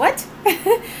she's like, "What?"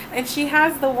 And she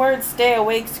has the word "stay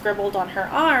awake" scribbled on her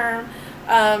arm.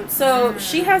 So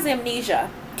she has amnesia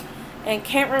and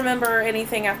can't remember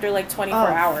anything after like 24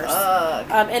 hours.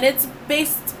 And it's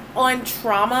based on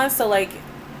trauma, so like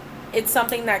it's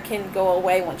something that can go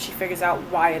away once she figures out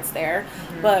why it's there.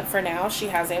 Mm-hmm. But for now, she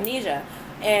has amnesia.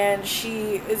 And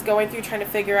she is going through trying to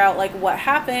figure out like what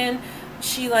happened.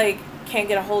 She like can't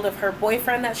get a hold of her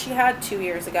boyfriend that she had 2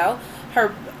 years ago.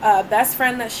 Her best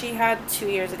friend that she had 2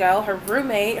 years ago, her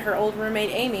old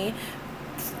roommate Amy,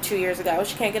 2 years ago.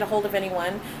 She can't get a hold of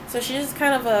anyone, so she's just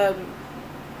kind of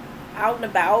out and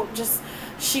about.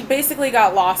 She basically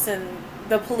got lost, and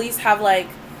the police have like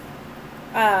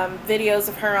videos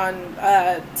of her on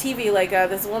TV, like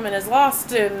this woman is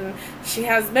lost and she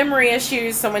has memory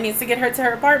issues. Someone needs to get her to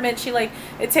her apartment.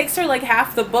 It takes her like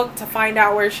half the book to find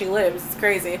out where she lives. It's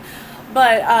crazy,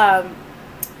 but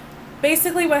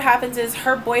basically what happens is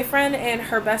her boyfriend and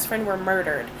her best friend were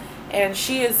murdered, and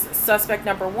she is suspect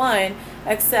number 1,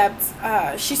 except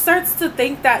she starts to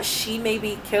think that she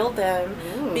maybe killed him.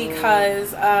 Ooh.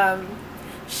 Because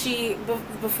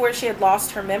before she had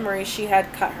lost her memory, she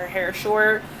had cut her hair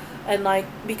short, and like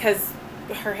because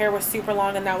her hair was super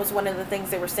long, and that was one of the things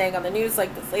they were saying on the news,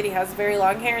 like, this lady has very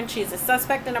long hair and she's a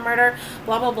suspect in a murder,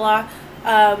 blah blah blah.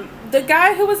 The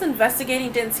guy who was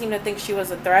investigating didn't seem to think she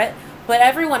was a threat, but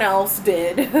everyone else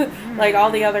did. Like, all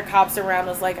the other cops around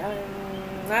was like,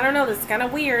 I don't know, this is kind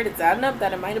of weird, it's adding up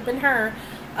that it might have been her.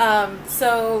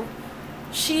 So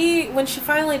when she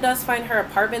finally does find her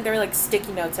apartment, there are like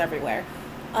sticky notes everywhere.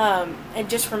 And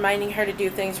just reminding her to do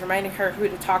things, reminding her who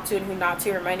to talk to and who not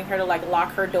to, reminding her to like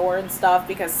lock her door and stuff,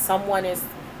 because someone is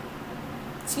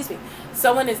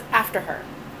after her.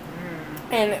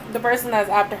 And the person that's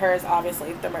after her is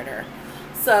obviously the murderer.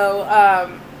 So,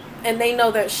 and they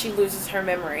know that she loses her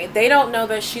memory. They don't know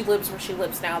that she lives where she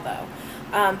lives now, though.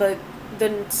 But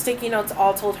the sticky notes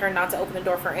all told her not to open the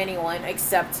door for anyone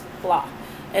except blah.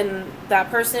 And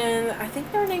that person, I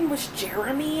think their name was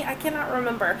Jeremy. I cannot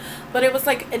remember, but it was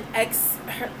like an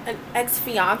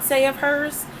ex-fiance of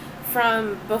hers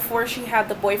from before she had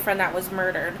the boyfriend that was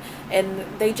murdered, and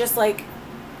they just like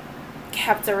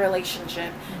kept a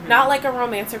relationship, not like a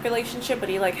romantic relationship, but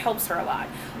he like helps her a lot.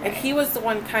 Right. And he was the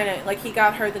one kind of like, he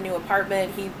got her the new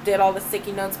apartment. He did all the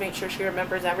sticky notes, made sure she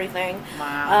remembers everything.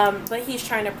 Wow. But he's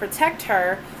trying to protect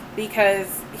her,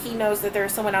 because he knows that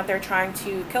there's someone out there trying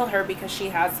to kill her, because she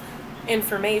has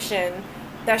information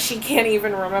that she can't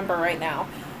even remember right now.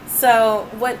 So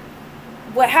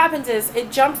what happens is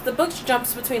the book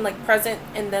jumps between like present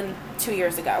and then 2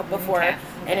 years ago before,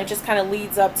 and it just kind of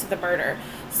leads up to the murder.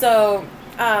 So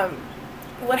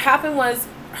what happened was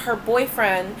her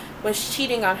boyfriend was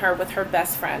cheating on her with her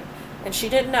best friend, and she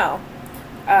didn't know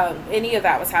any of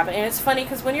that was happening. And it's funny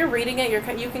because when you're reading it, you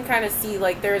can kind of see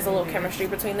like there is a little chemistry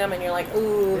between them, and you're like,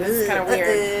 ooh, this is kind of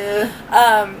weird.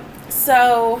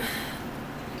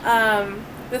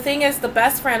 The thing is, the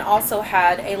best friend also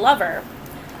had a lover.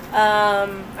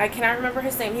 I cannot remember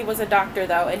his name. He was a doctor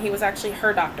though, and he was actually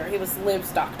her doctor. He was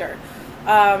Liv's doctor.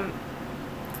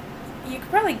 You could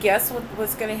probably guess what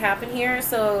was going to happen here,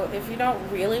 so if you don't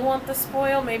really want the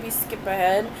spoil, maybe skip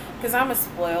ahead, because I'm going to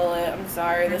spoil it. I'm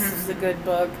sorry, this is a good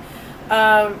book.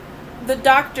 The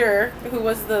doctor, who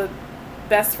was the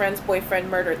best friend's boyfriend,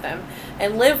 murdered them,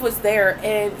 and Liv was there,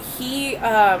 and he,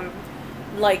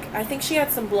 I think she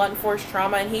had some blunt force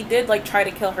trauma, and he did, try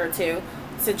to kill her, too,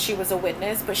 since she was a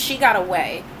witness, but she got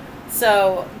away,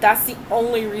 so that's the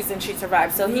only reason she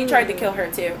survived. So he tried to kill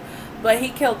her, too, but he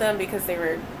killed them because they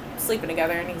were sleeping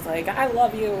together, and he's like, I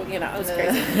love you, it was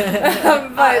crazy.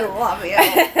 I love you.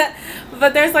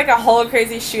 But there's a whole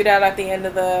crazy shootout at the end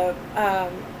of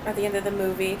the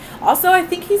movie. Also, I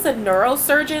think he's a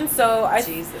neurosurgeon, so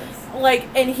Jesus.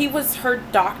 And he was her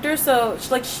doctor, so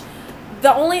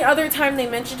the only other time they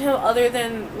mentioned him, other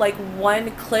than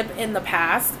one clip in the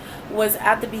past, was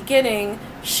at the beginning.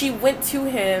 She went to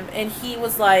him, and he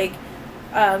was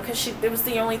because it was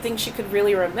the only thing she could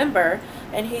really remember,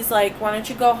 and he's like, why don't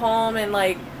you go home and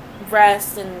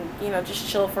rest and just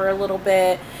chill for a little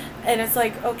bit. And it's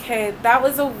okay, that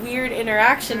was a weird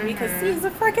interaction because he's a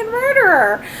freaking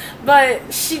murderer,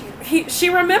 but she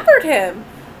remembered him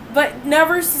but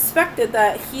never suspected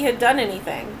that he had done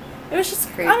anything. It was just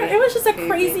crazy. It was just a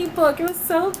crazy book. It was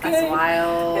so good. That's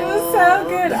wild. It was so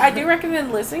good. I do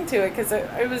recommend listening to it because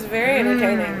it was very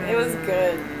entertaining. It was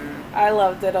good. I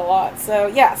loved it a lot. So,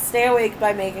 yeah, Stay Awake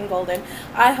by Megan Golden.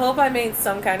 I hope I made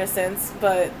some kind of sense,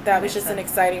 but that was just an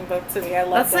exciting book to me. I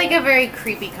loved it. That's a very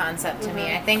creepy concept to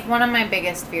me. I think one of my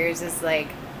biggest fears is getting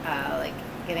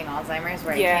Alzheimer's,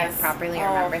 where I can't properly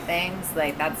remember things.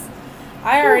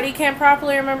 I already can't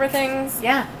properly remember things.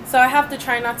 Yeah. So I have to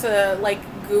try not to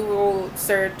Google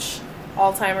search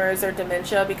Alzheimer's or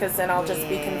dementia, because then I'll just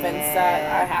be convinced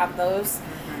that I have those.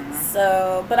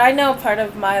 So, but I know part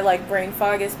of my brain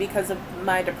fog is because of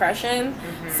my depression.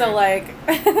 So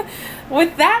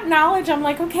with that knowledge, I'm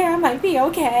okay, I might be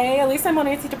okay. At least I'm on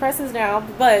antidepressants now.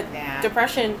 But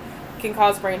depression can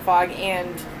cause brain fog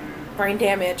and brain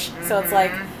damage. So it's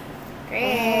great.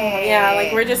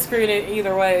 Yeah, we're just screwed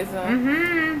either way. So.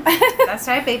 That's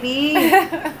right, baby.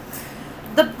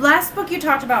 The last book you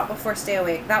talked about before Stay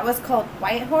Awake, that was called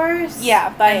White Horse? Yeah,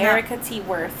 by Erica T.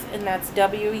 Worth, and that's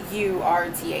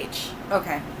Wurth.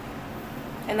 Okay.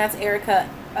 And that's Erica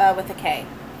with a K.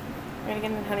 We're going to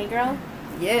get into Honey Girl?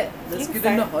 Yeah, let's get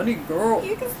into Honey Girl.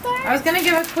 You can start. I was going to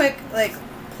give a quick,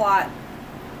 plot.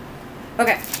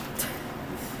 Okay.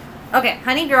 Okay,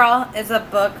 Honey Girl is a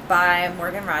book by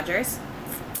Morgan Rogers.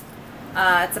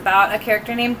 It's about a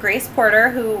character named Grace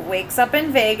Porter who wakes up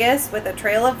in Vegas with a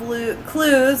trail of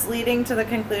clues leading to the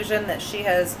conclusion that she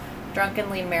has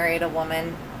drunkenly married a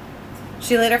woman.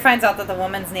 She later finds out that the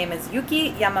woman's name is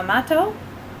Yuki Yamamoto.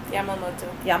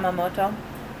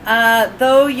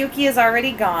 Though Yuki is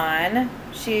already gone,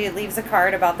 she leaves a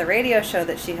card about the radio show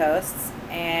that she hosts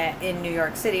in New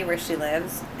York City, where she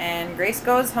lives. And Grace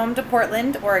goes home to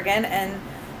Portland, Oregon, and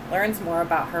learns more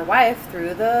about her wife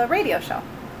through the radio show.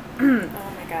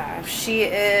 Oh my gosh. She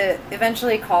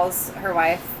eventually calls her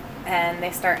wife, and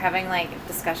they start having like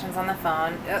discussions on the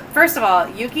phone. First of all,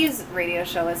 Yuki's radio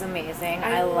show is amazing.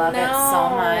 I love it so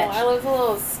much. I love the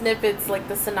little snippets, like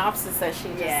the synopsis that she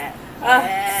just... Yeah.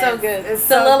 So good. It's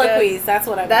Soliloquies, so good. that's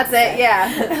what I meant That's to it, say.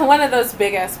 yeah. One of those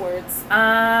big ass words.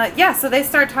 Yeah, so they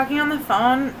start talking on the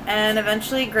phone, and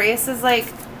eventually Grace is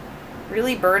like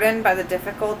really burdened by the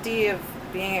difficulty of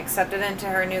being accepted into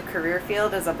her new career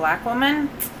field as a black woman.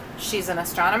 She's an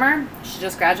astronomer. She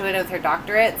just graduated with her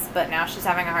doctorates, but now she's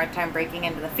having a hard time breaking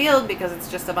into the field because it's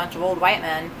just a bunch of old white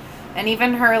men. And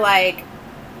even her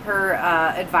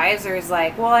advisor's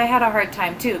like, well, I had a hard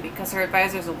time too, because her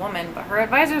advisor's a woman, but her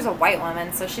advisor's a white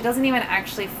woman, so she doesn't even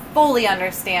actually fully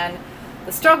understand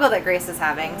the struggle that Grace is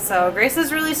having. So Grace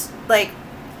is really like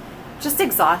just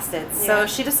exhausted. Yeah. So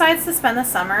she decides to spend the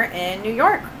summer in New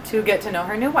York to get to know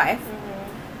her new wife.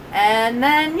 Mm-hmm. And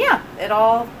then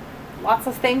lots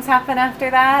of things happen after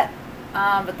that.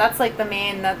 But that's like the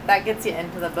main, that gets you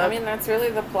into the book. I mean, that's really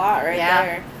the plot right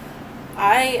there.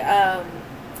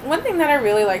 One thing that I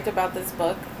really liked about this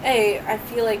book, I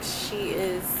feel like she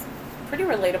is pretty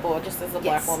relatable just as a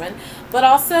black woman, but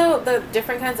also the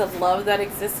different kinds of love that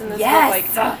exists in this book, like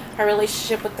her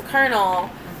relationship with the Colonel,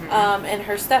 and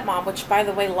her stepmom, which, by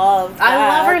the way, I love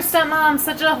her stepmom,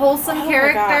 such a wholesome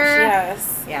character. My gosh,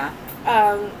 yes. Yeah.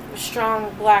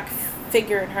 Strong black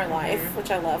figure in her life, which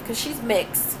I love, because she's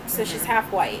mixed, so she's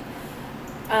half white.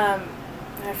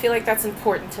 I feel like that's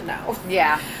important to know.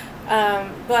 Yeah.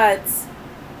 But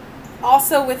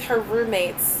also with her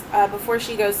roommates, before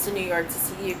she goes to New York to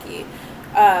see Yuki,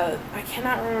 I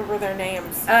cannot remember their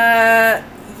names.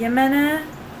 Yemena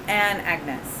and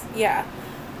Agnes. Yeah.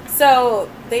 So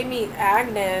they meet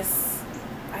Agnes.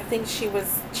 I think she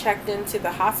was checked into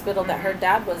the hospital that her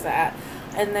dad was at.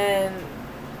 And then,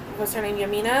 what's her name?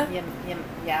 Yamina?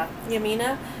 Yeah.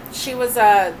 Yamina. She was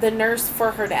the nurse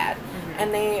for her dad.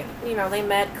 And they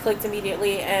met, clicked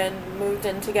immediately, and moved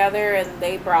in together, and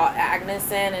they brought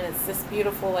Agnes in, and it's this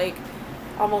beautiful, like,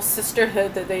 almost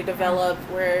sisterhood that they develop,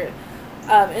 where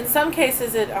in some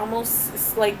cases it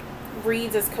almost like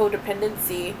reads as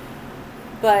codependency,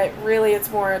 but really it's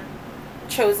more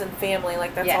chosen family,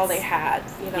 like that's all they had.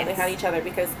 They had each other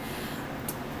because,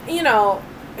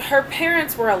 her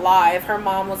parents were alive, her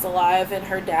mom was alive, and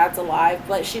her dad's alive,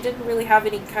 but she didn't really have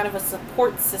any kind of a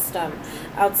support system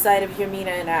outside of Yamina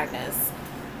and Agnes,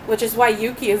 which is why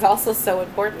Yuki is also so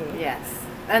important. Yes.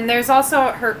 And there's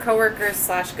also her coworkers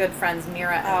 / good friends,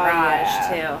 Mira and Raj,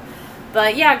 too.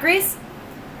 But yeah, Grace,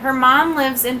 her mom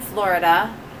lives in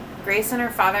Florida. Grace and her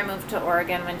father moved to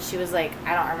Oregon when she was like,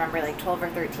 I don't remember, like 12 or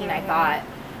 13, I thought.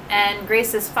 And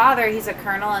Grace's father, he's a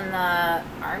colonel in the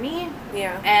army.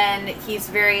 Yeah. And he's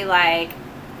very, like,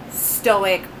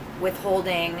 stoic,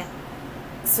 withholding.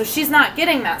 So she's not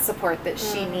getting that support that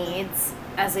she needs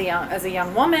as a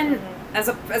young woman, as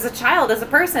a child, as a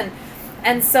person.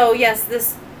 And so, yes,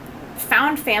 this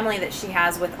found family that she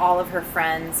has with all of her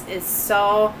friends is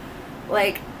so,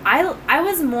 like, I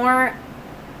was more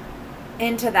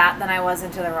into that than I was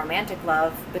into the romantic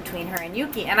love between her and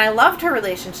Yuki. And I loved her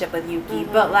relationship with Yuki,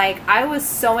 but, like, I was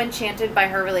so enchanted by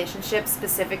her relationship,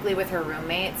 specifically with her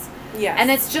roommates. Yes. And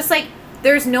it's just, like,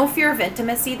 there's no fear of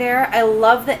intimacy there. I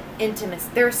love the intimacy.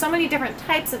 There are so many different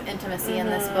types of intimacy in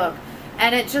this book.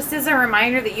 And it just is a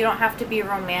reminder that you don't have to be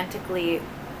romantically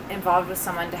involved with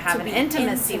someone to have an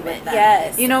intimacy with them.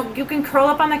 Yes. You can curl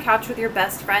up on the couch with your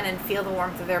best friend and feel the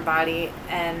warmth of their body,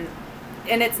 and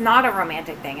it's not a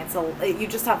romantic thing. You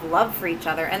just have love for each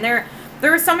other. And there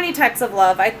are so many types of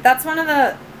love. That's one of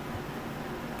the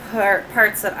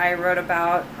parts that I wrote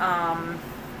about.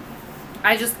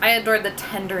 I adored the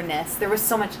tenderness. There was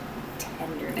so much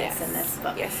tenderness in this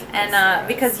book. Yes. And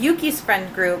because Yuki's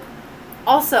friend group,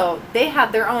 also, they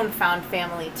had their own found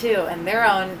family, too, and their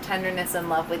own tenderness and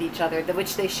love with each other,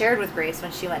 which they shared with Grace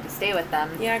when she went to stay with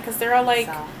them. Yeah, because they're all, like,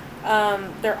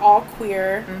 they're all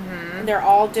queer. Mm-hmm. They're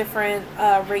all different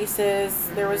races.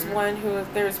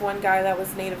 Mm-hmm. There's one guy that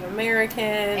was Native American.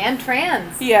 And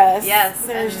trans. Yes. Yes.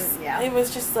 It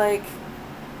was just, like,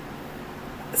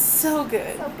 so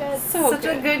good. So good. Such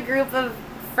a good group of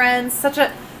friends.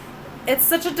 It's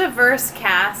such a diverse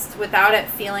cast without it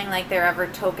feeling like they're ever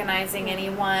tokenizing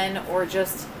anyone or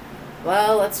just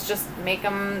well, let's just make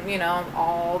them, you know,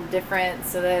 all different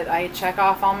so that I check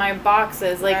off all my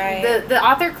boxes. Like, Right. the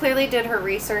author clearly did her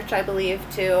research, I believe,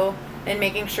 too, in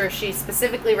making sure she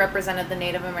specifically represented the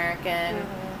Native American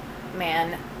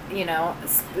man, you know.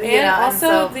 And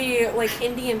also so, the, like,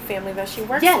 Indian family that she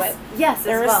works yes, with. yes,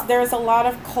 There as was well. there's a lot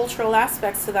of cultural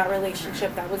aspects to that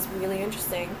relationship that was really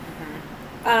interesting.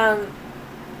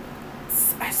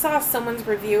 I saw someone's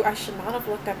review. I should not have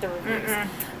looked at the reviews.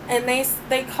 And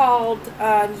they called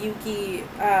Yuki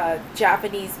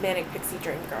Japanese manic pixie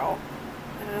dream girl,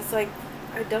 and I was like,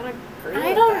 I don't agree. I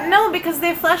with don't that. know, because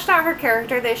they fleshed out her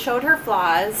character, they showed her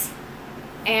flaws,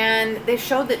 and they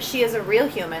showed that she is a real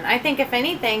human. I think, if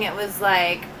anything, it was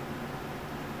like,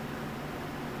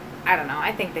 I don't know,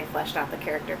 I think they fleshed out the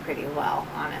character pretty well,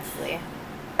 honestly.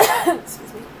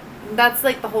 Excuse me. That's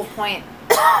like the whole point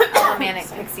of a manic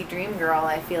pixie dream girl,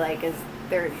 I feel like, is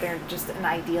they're just an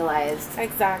idealized.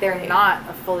 Exactly. They're not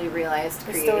a fully realized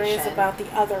The creation. story is about the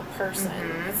other person.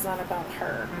 Mhm. It's not about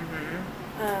her.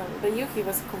 Mm-hmm. But Yuki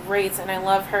was great, and I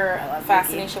love her love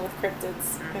fascination with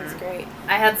cryptids. It was Mhm. great.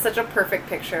 I had such a perfect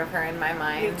picture of her in my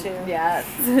mind. Me too. Yeah,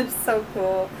 it's so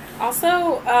cool.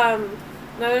 Also,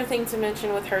 another thing to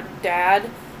mention with her dad,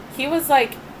 he was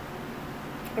like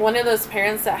one of those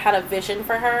parents that had a vision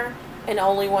for her and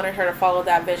only wanted her to follow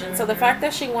that vision. So the fact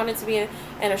that she wanted to be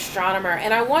an astronomer,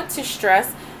 and I want to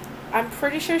stress, I'm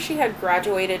pretty sure she had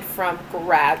graduated from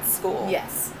grad school.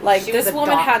 Yes. Like, She was this a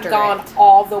woman had doctorate. gone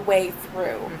all the way through.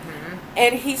 Mm-hmm.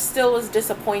 And he still was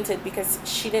disappointed because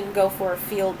she didn't go for a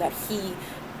field that he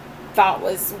thought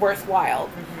was worthwhile.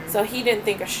 Mm-hmm. So he didn't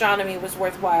think astronomy was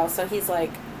worthwhile. So he's,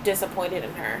 like, disappointed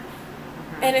in her.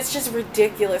 Mm-hmm. And it's just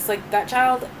ridiculous. Like, that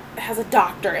child has a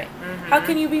doctorate. Mm-hmm. How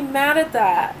can you be mad at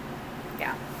that?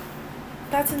 Yeah.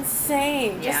 That's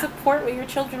insane. Yeah. Just support what your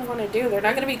children want to do. They're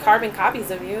not going to be carbon copies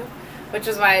of you. Which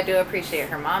is why I do appreciate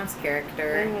her mom's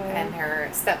character Mhm. and her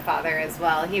stepfather as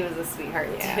well. He was a sweetheart,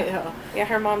 Yeah. too. Yeah,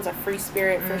 her mom's a free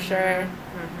spirit for sure.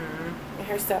 Mm-hmm. And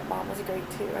her stepmom was great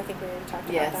too. I think we already talked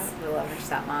about Yes, that. we love her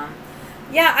stepmom.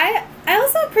 Yeah, I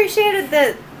also appreciated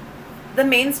that the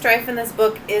main strife in this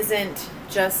book isn't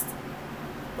just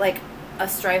like a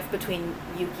strife between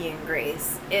Yuki and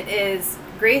Grace. It is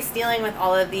Grace dealing with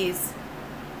all of these,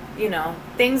 you know,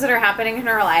 things that are happening in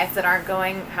her life that aren't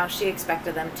going how she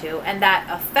expected them to, and that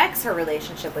affects her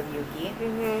relationship with Yuki.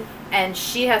 Mm-hmm. And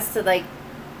she has to, like,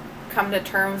 come to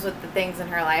terms with the things in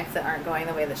her life that aren't going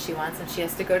the way that she wants, and she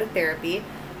has to go to therapy,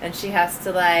 and she has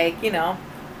to, like, you know,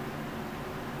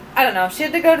 I don't know, she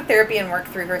had to go to therapy and work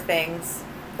through her things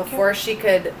before she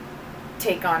could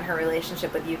take on her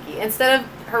relationship with Yuki. Instead of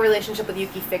her relationship with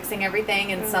Yuki fixing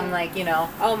everything and some, like, you know,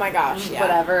 Oh my gosh, yeah.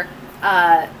 whatever,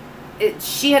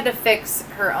 she had to fix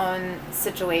her own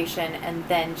situation, and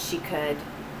then she could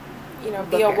You know, look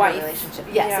be a at her wife. relationship.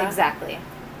 Yes, Yeah. exactly.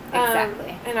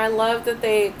 Exactly. And I love that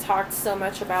they talked so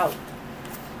much about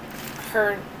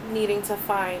her needing to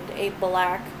find a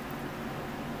black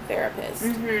therapist.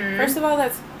 Mhm. First of all,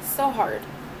 that's so hard,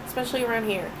 especially around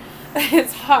here.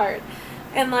 It's hard.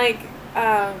 And, like,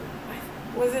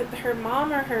 was it her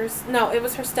mom or hers? No, it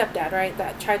was her stepdad, right?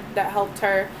 That helped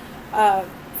her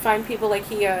find people. Like,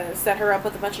 he set her up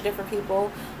with a bunch of different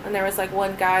people, and there was, like,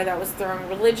 one guy that was throwing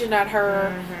religion at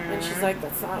her, and she's like,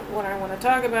 that's not what I want to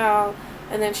talk about.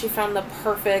 And then she found the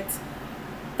perfect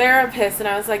therapist, and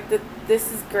I was like,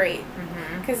 this is great.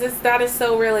 Because that is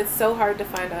so real. It's so hard to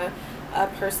find a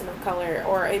person of color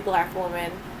or a black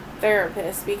woman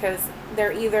therapist, because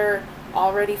they're either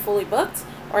already fully booked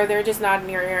or they're just not in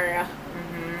your area.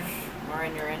 Or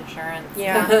in your insurance.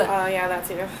 Yeah. Yeah, that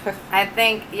too. I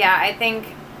think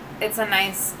it's a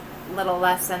nice little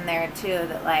lesson there too,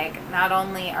 that, like, not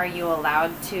only are you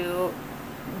allowed to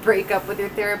break up with your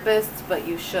therapist, but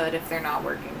you should if they're not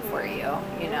working for you,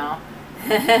 you know.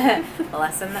 A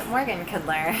lesson that Morgan could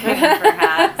learn,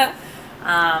 perhaps.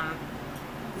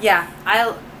 Yeah,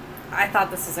 I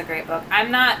thought this was a great book. I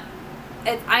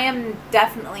am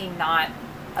definitely not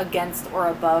against or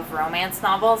above romance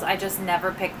novels. I just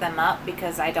never pick them up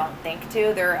because I don't think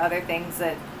to. There are other things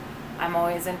that I'm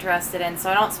always interested in, so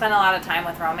I don't spend a lot of time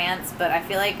with romance, but I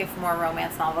feel like if more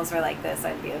romance novels were like this,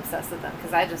 I'd be obsessed with them,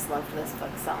 because I just loved this book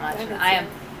so much. And I am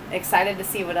excited to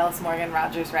see what else Morgan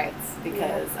Rogers writes,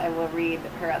 because I will read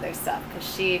her other stuff,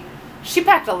 because she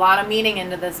packed a lot of meaning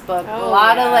into this book. A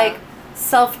lot of, like,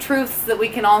 self-truths that we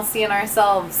can all see in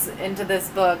ourselves into this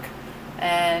book.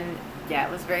 And yeah,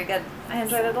 it was very good. I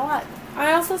enjoyed it a lot.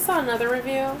 I also saw another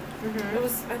review.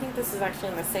 Mm-hmm. I think this is actually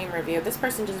in the same review. This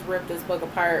person just ripped this book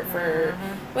apart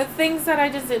with things that I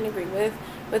just didn't agree with.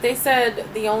 But they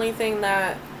said the only thing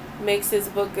that makes this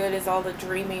book good is all the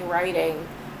dreamy writing.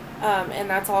 and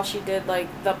that's all she did. Like,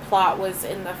 the plot was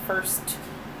in the first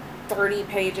 30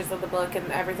 pages of the book,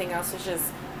 and everything else was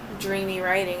just dreamy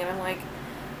writing. And I'm like,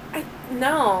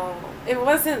 no, it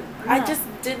wasn't. No. I just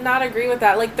did not agree with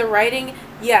that. Like, the writing,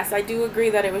 yes, I do agree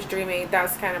that it was dreamy.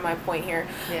 That's kind of my point here.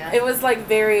 Yeah. It was, like,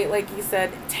 very, like you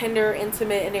said, tender,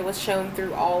 intimate, and it was shown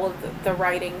through all of the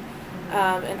writing,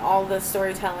 and all the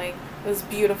storytelling. It was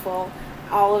beautiful.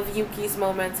 All of Yuki's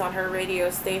moments on her radio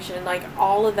station, like,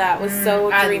 all of that was so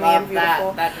dreamy and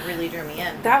beautiful. That really drew me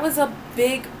in. That was a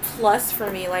big plus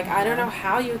for me. Like, I don't know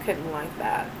how you couldn't like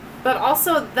that. But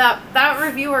also, that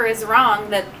reviewer is wrong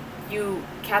that you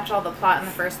catch all the plot in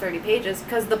the first 30 pages,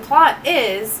 because the plot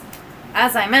is,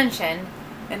 as I mentioned,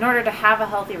 in order to have a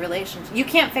healthy relationship, you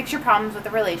can't fix your problems with a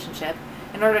relationship.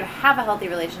 In order to have a healthy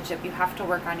relationship, you have to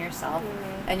work on yourself,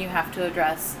 and you have to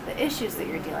address the issues that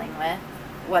you're dealing with,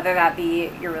 whether that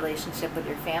be your relationship with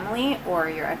your family or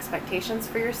your expectations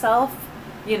for yourself.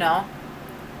 You know,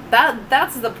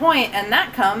 that's the point, and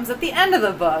that comes at the end of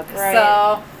the book. Right.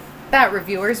 So that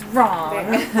reviewer's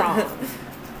wrong. They are wrong.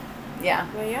 Yeah.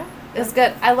 Well, yeah. It was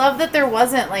good. I love that there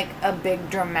wasn't, like, a big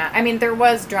drama. I mean, there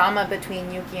was drama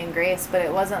between Yuki and Grace, but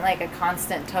it wasn't, like, a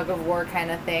constant tug-of-war kind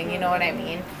of thing. You know what I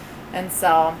mean? And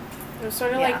so... It was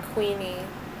sort of like Queenie.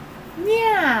 Yeah.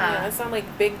 Yeah. It's not,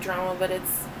 like, big drama, but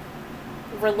it's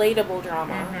relatable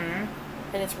drama. Mm-hmm.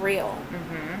 And it's real.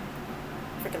 Mm-hmm.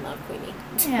 Freaking love Queenie.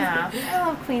 Yeah. I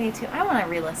love Queenie, too. I want to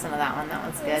re-listen to that one. That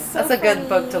one's good. It's so That's a good funny.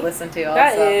 book to listen to, also.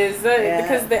 That is. Yeah.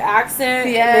 Because the accent,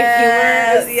 the humor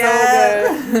is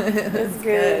so good. It's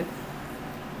good.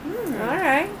 All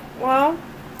right. Well,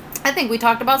 I think we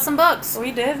talked about some books.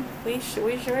 we did. We sure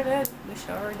did. We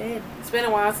sure did. It's been a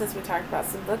while since we talked about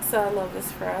some books, so I love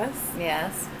this for us.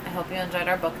 Yes. I hope you enjoyed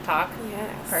our book talk.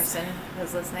 Yes. Person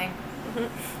who's listening.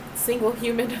 Single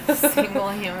human. Single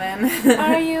human.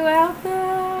 Are you out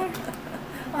there?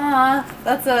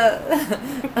 That's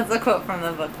a quote from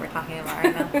the book we're talking about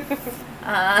right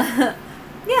now.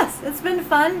 Yes, it's been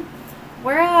fun.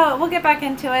 We'll get back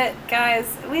into it,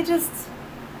 guys.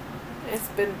 It's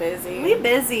been busy. We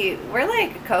busy. We're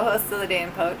like co-hosts of the Day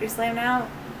in Poetry Slam now,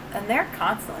 and they're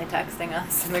constantly texting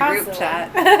us in the group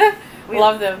chat. We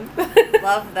love them.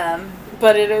 Love them.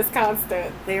 But it is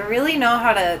constant. They really know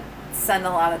how to send a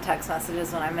lot of text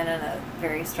messages when I'm in a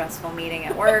very stressful meeting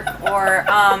at work, or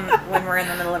when we're in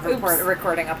the middle of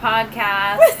recording a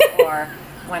podcast, or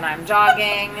when I'm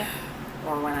jogging,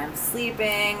 or when I'm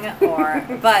sleeping,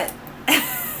 but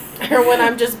or when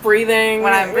I'm just breathing.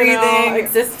 When I'm breathing,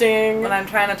 existing. When I'm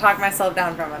trying to talk myself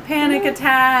down from a panic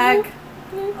attack.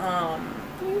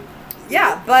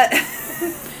 Yeah, but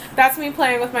that's me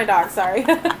playing with my dog. Sorry.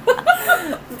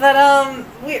 But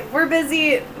we're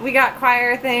busy. We got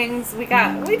choir things.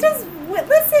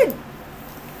 Listen.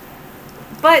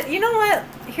 But you know what?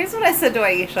 Here's what I said to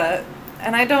Aisha,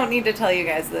 and I don't need to tell you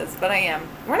guys this, but I am.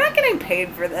 We're not getting paid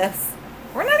for this.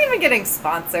 We're not even getting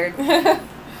sponsored.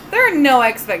 There are no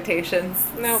expectations.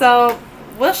 Nope. So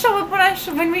we'll show up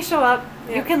when we show up.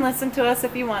 Yep. You can listen to us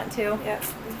if you want to. Yep.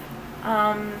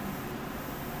 I'm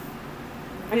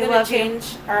gonna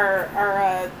change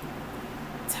our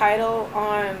title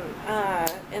on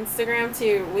Instagram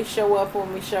to "We show up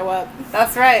when we show up."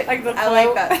 That's right. Like the I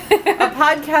like quote. that. A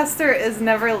podcaster is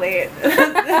never late.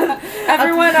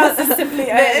 Everyone else is simply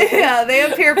editing. They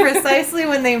appear precisely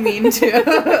when they mean to.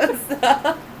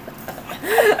 So.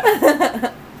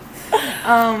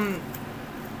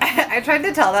 I tried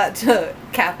to tell that to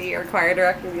Kathy, our choir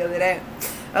director, the other day.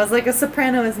 I was like, a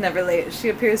soprano is never late. She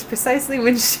appears precisely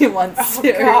when she wants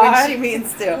to, or when she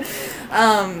means to.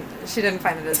 She didn't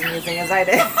find it as amusing as I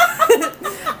did.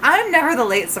 I'm never the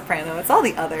late soprano. It's all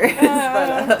the others.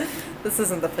 But this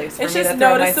isn't the place for me to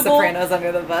throw my sopranos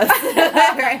under the bus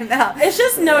right now. It's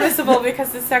just noticeable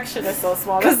because the section is so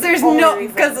small. Because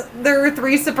there are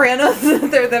 3 sopranos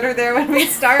that are there when we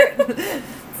start.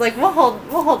 It's like, we'll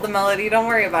hold the melody. Don't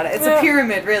worry about it. It's a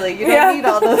pyramid, really. You don't need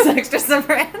all those extra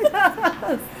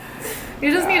sopranos.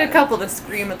 You just need a couple to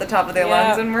scream at the top of their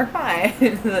lungs, and we're fine.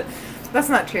 That's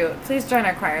not true. Please join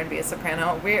our choir and be a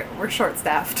soprano. We're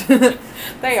short-staffed.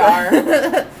 They are.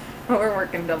 We're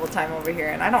working double time over here,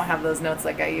 and I don't have those notes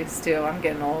like I used to. I'm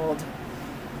getting old.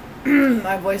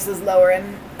 My voice is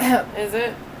lowering. Is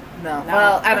it? No.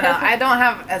 Well, I don't know. I don't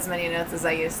have as many notes as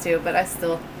I used to, but I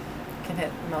still can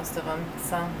hit most of them.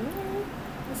 So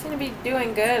You seem to be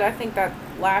doing good. I think that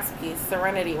last piece,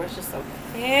 Serenity, was just so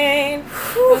pain.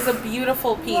 It was a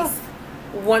beautiful piece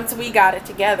once we got it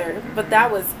together, but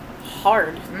that was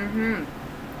hard.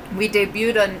 We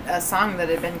debuted a song that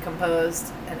had been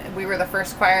composed, and we were the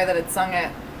first choir that had sung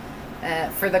it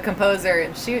for the composer,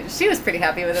 and she was pretty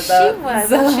happy with it though. She was.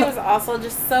 So. And she was also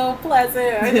just so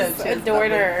pleasant. I just she was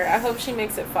adored lovely. her. I hope she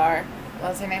makes it far. What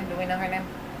was her name? Do we know her name?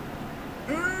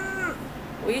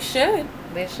 We should.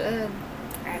 We should.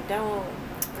 I don't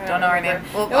Don't know her name. remember.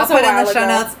 Well, It was I'll put a it in the while show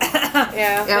ago. notes.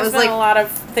 Yeah, it there's was been like a lot of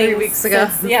things 3 weeks ago.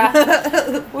 since-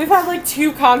 yeah, we've had like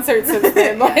 2 concerts since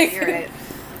then. Yeah, Like, you're right.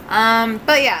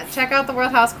 But yeah, check out the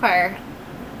World House Choir.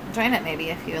 Join it maybe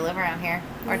if you live around here,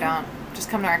 or don't. Just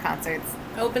come to our concerts.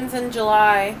 Opens in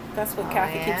July. That's what Oh,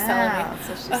 Kathy keeps telling yeah, me.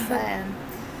 that's what she's saying.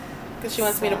 Because she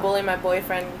wants me to So. bully my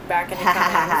boyfriend back into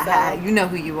coming. You know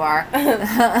who you are.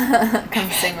 Come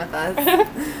sing with us.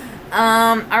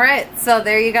 All right, so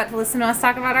there you got to listen to us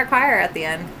talk about our choir at the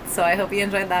end. So I hope you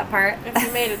enjoyed that part. If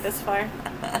you made it this far.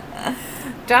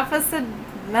 Drop us a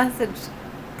message.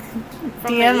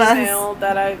 From DM the us. email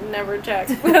that I never checked.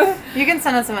 You can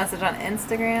send us a message on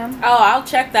Instagram. Oh, I'll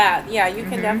check that. Yeah, you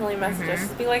can Mhm, definitely message us. mhm.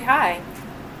 Just be like, hi.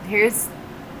 Here's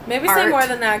Maybe say Art. more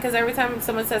than that, because every time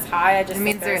someone says hi, I just it think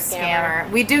means they're they're a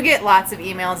scammer. We do get lots of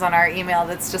emails on our email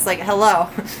that's just like, hello.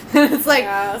 It's like,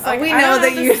 Yeah, it's "Oh, we I know don't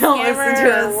that know you if this is don't a listen scammer to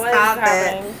or us. what is Stop it.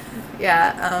 happening.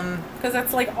 Yeah, Because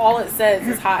that's like all it says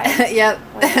is hi. yep.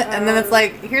 Like, And then it's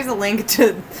like, here's a link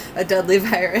to a deadly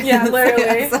virus. Yeah,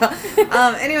 literally.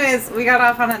 Anyways, we got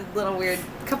off on a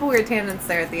couple weird tangents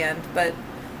there at the end, but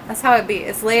that's how it be.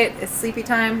 It's late. It's sleepy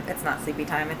time. It's not sleepy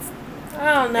time. It's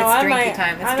I don't know. It's I drinky might,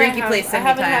 time. It's I drinky might place I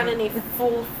haven't time. had any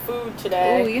full food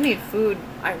today. oh, you need food.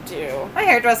 I do. My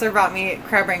hairdresser brought me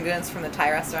crab rangoons from the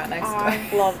Thai restaurant next Oh, door. I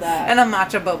love that. And a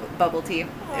matcha bubble tea. It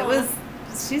Aw. was.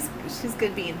 She's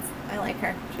good beans. I like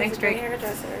her. She's Thanks, a great Drake.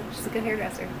 hairdresser. She's a good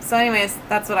hairdresser. So, anyways,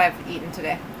 that's what I've eaten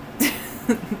today.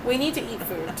 We need to eat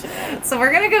food today. So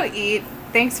we're gonna go eat.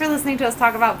 Thanks for listening to us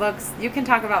talk about books. You can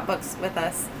talk about books with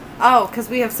us. Oh, because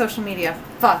we have social media.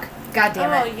 Fuck. God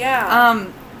damn it. Oh, yeah.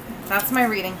 That's my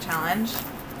reading challenge.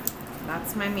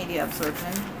 That's my media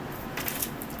absorption.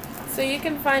 So you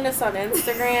can find us on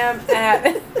Instagram at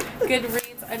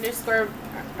Goodreads_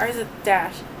 or is it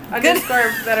dash?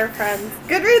 Underscore Better Friends.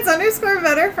 Goodreads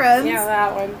 _Better Friends. Yeah,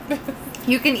 that one.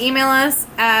 You can email us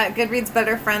at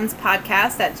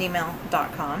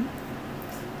goodreadsbetterfriendspodcast@gmail.com.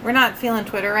 We're not feeling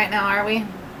Twitter right now, are we?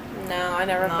 No, I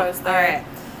never No. post there. All right.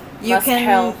 You Must can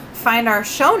help. find our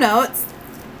show notes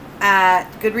at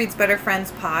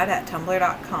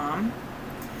goodreadsbetterfriendspod@tumblr.com.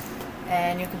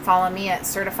 And you can follow me at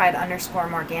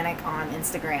certified_morganic on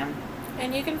Instagram.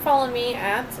 And you can follow me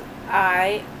at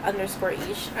I_ish_ugg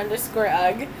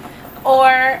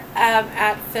or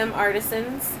at Fem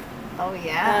Artisans. Oh,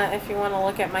 yeah. If you want to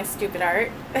look at my stupid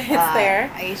art, it's there.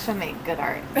 Aisha make good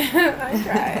art. I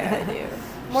try, I do. She'd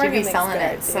Morgan be makes selling good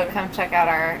it, art, so too. come check out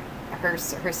her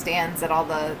stands at all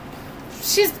the.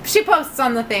 She posts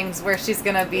on the things where she's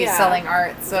gonna be Yeah. selling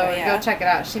art, so Yeah. go check it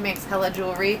out. She makes hella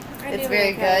jewelry. I It's do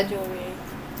very make good. jewelry.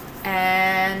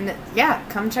 And yeah,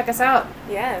 come check us out.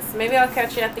 Yes, maybe I'll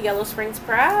catch you at the Yellow Springs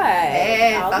Pride.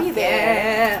 Hey, I'll fuck be there.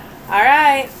 yeah. All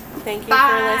right. Thank you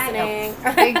Bye. for listening.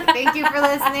 No. Thank you for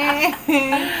listening.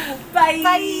 Bye.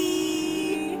 Bye.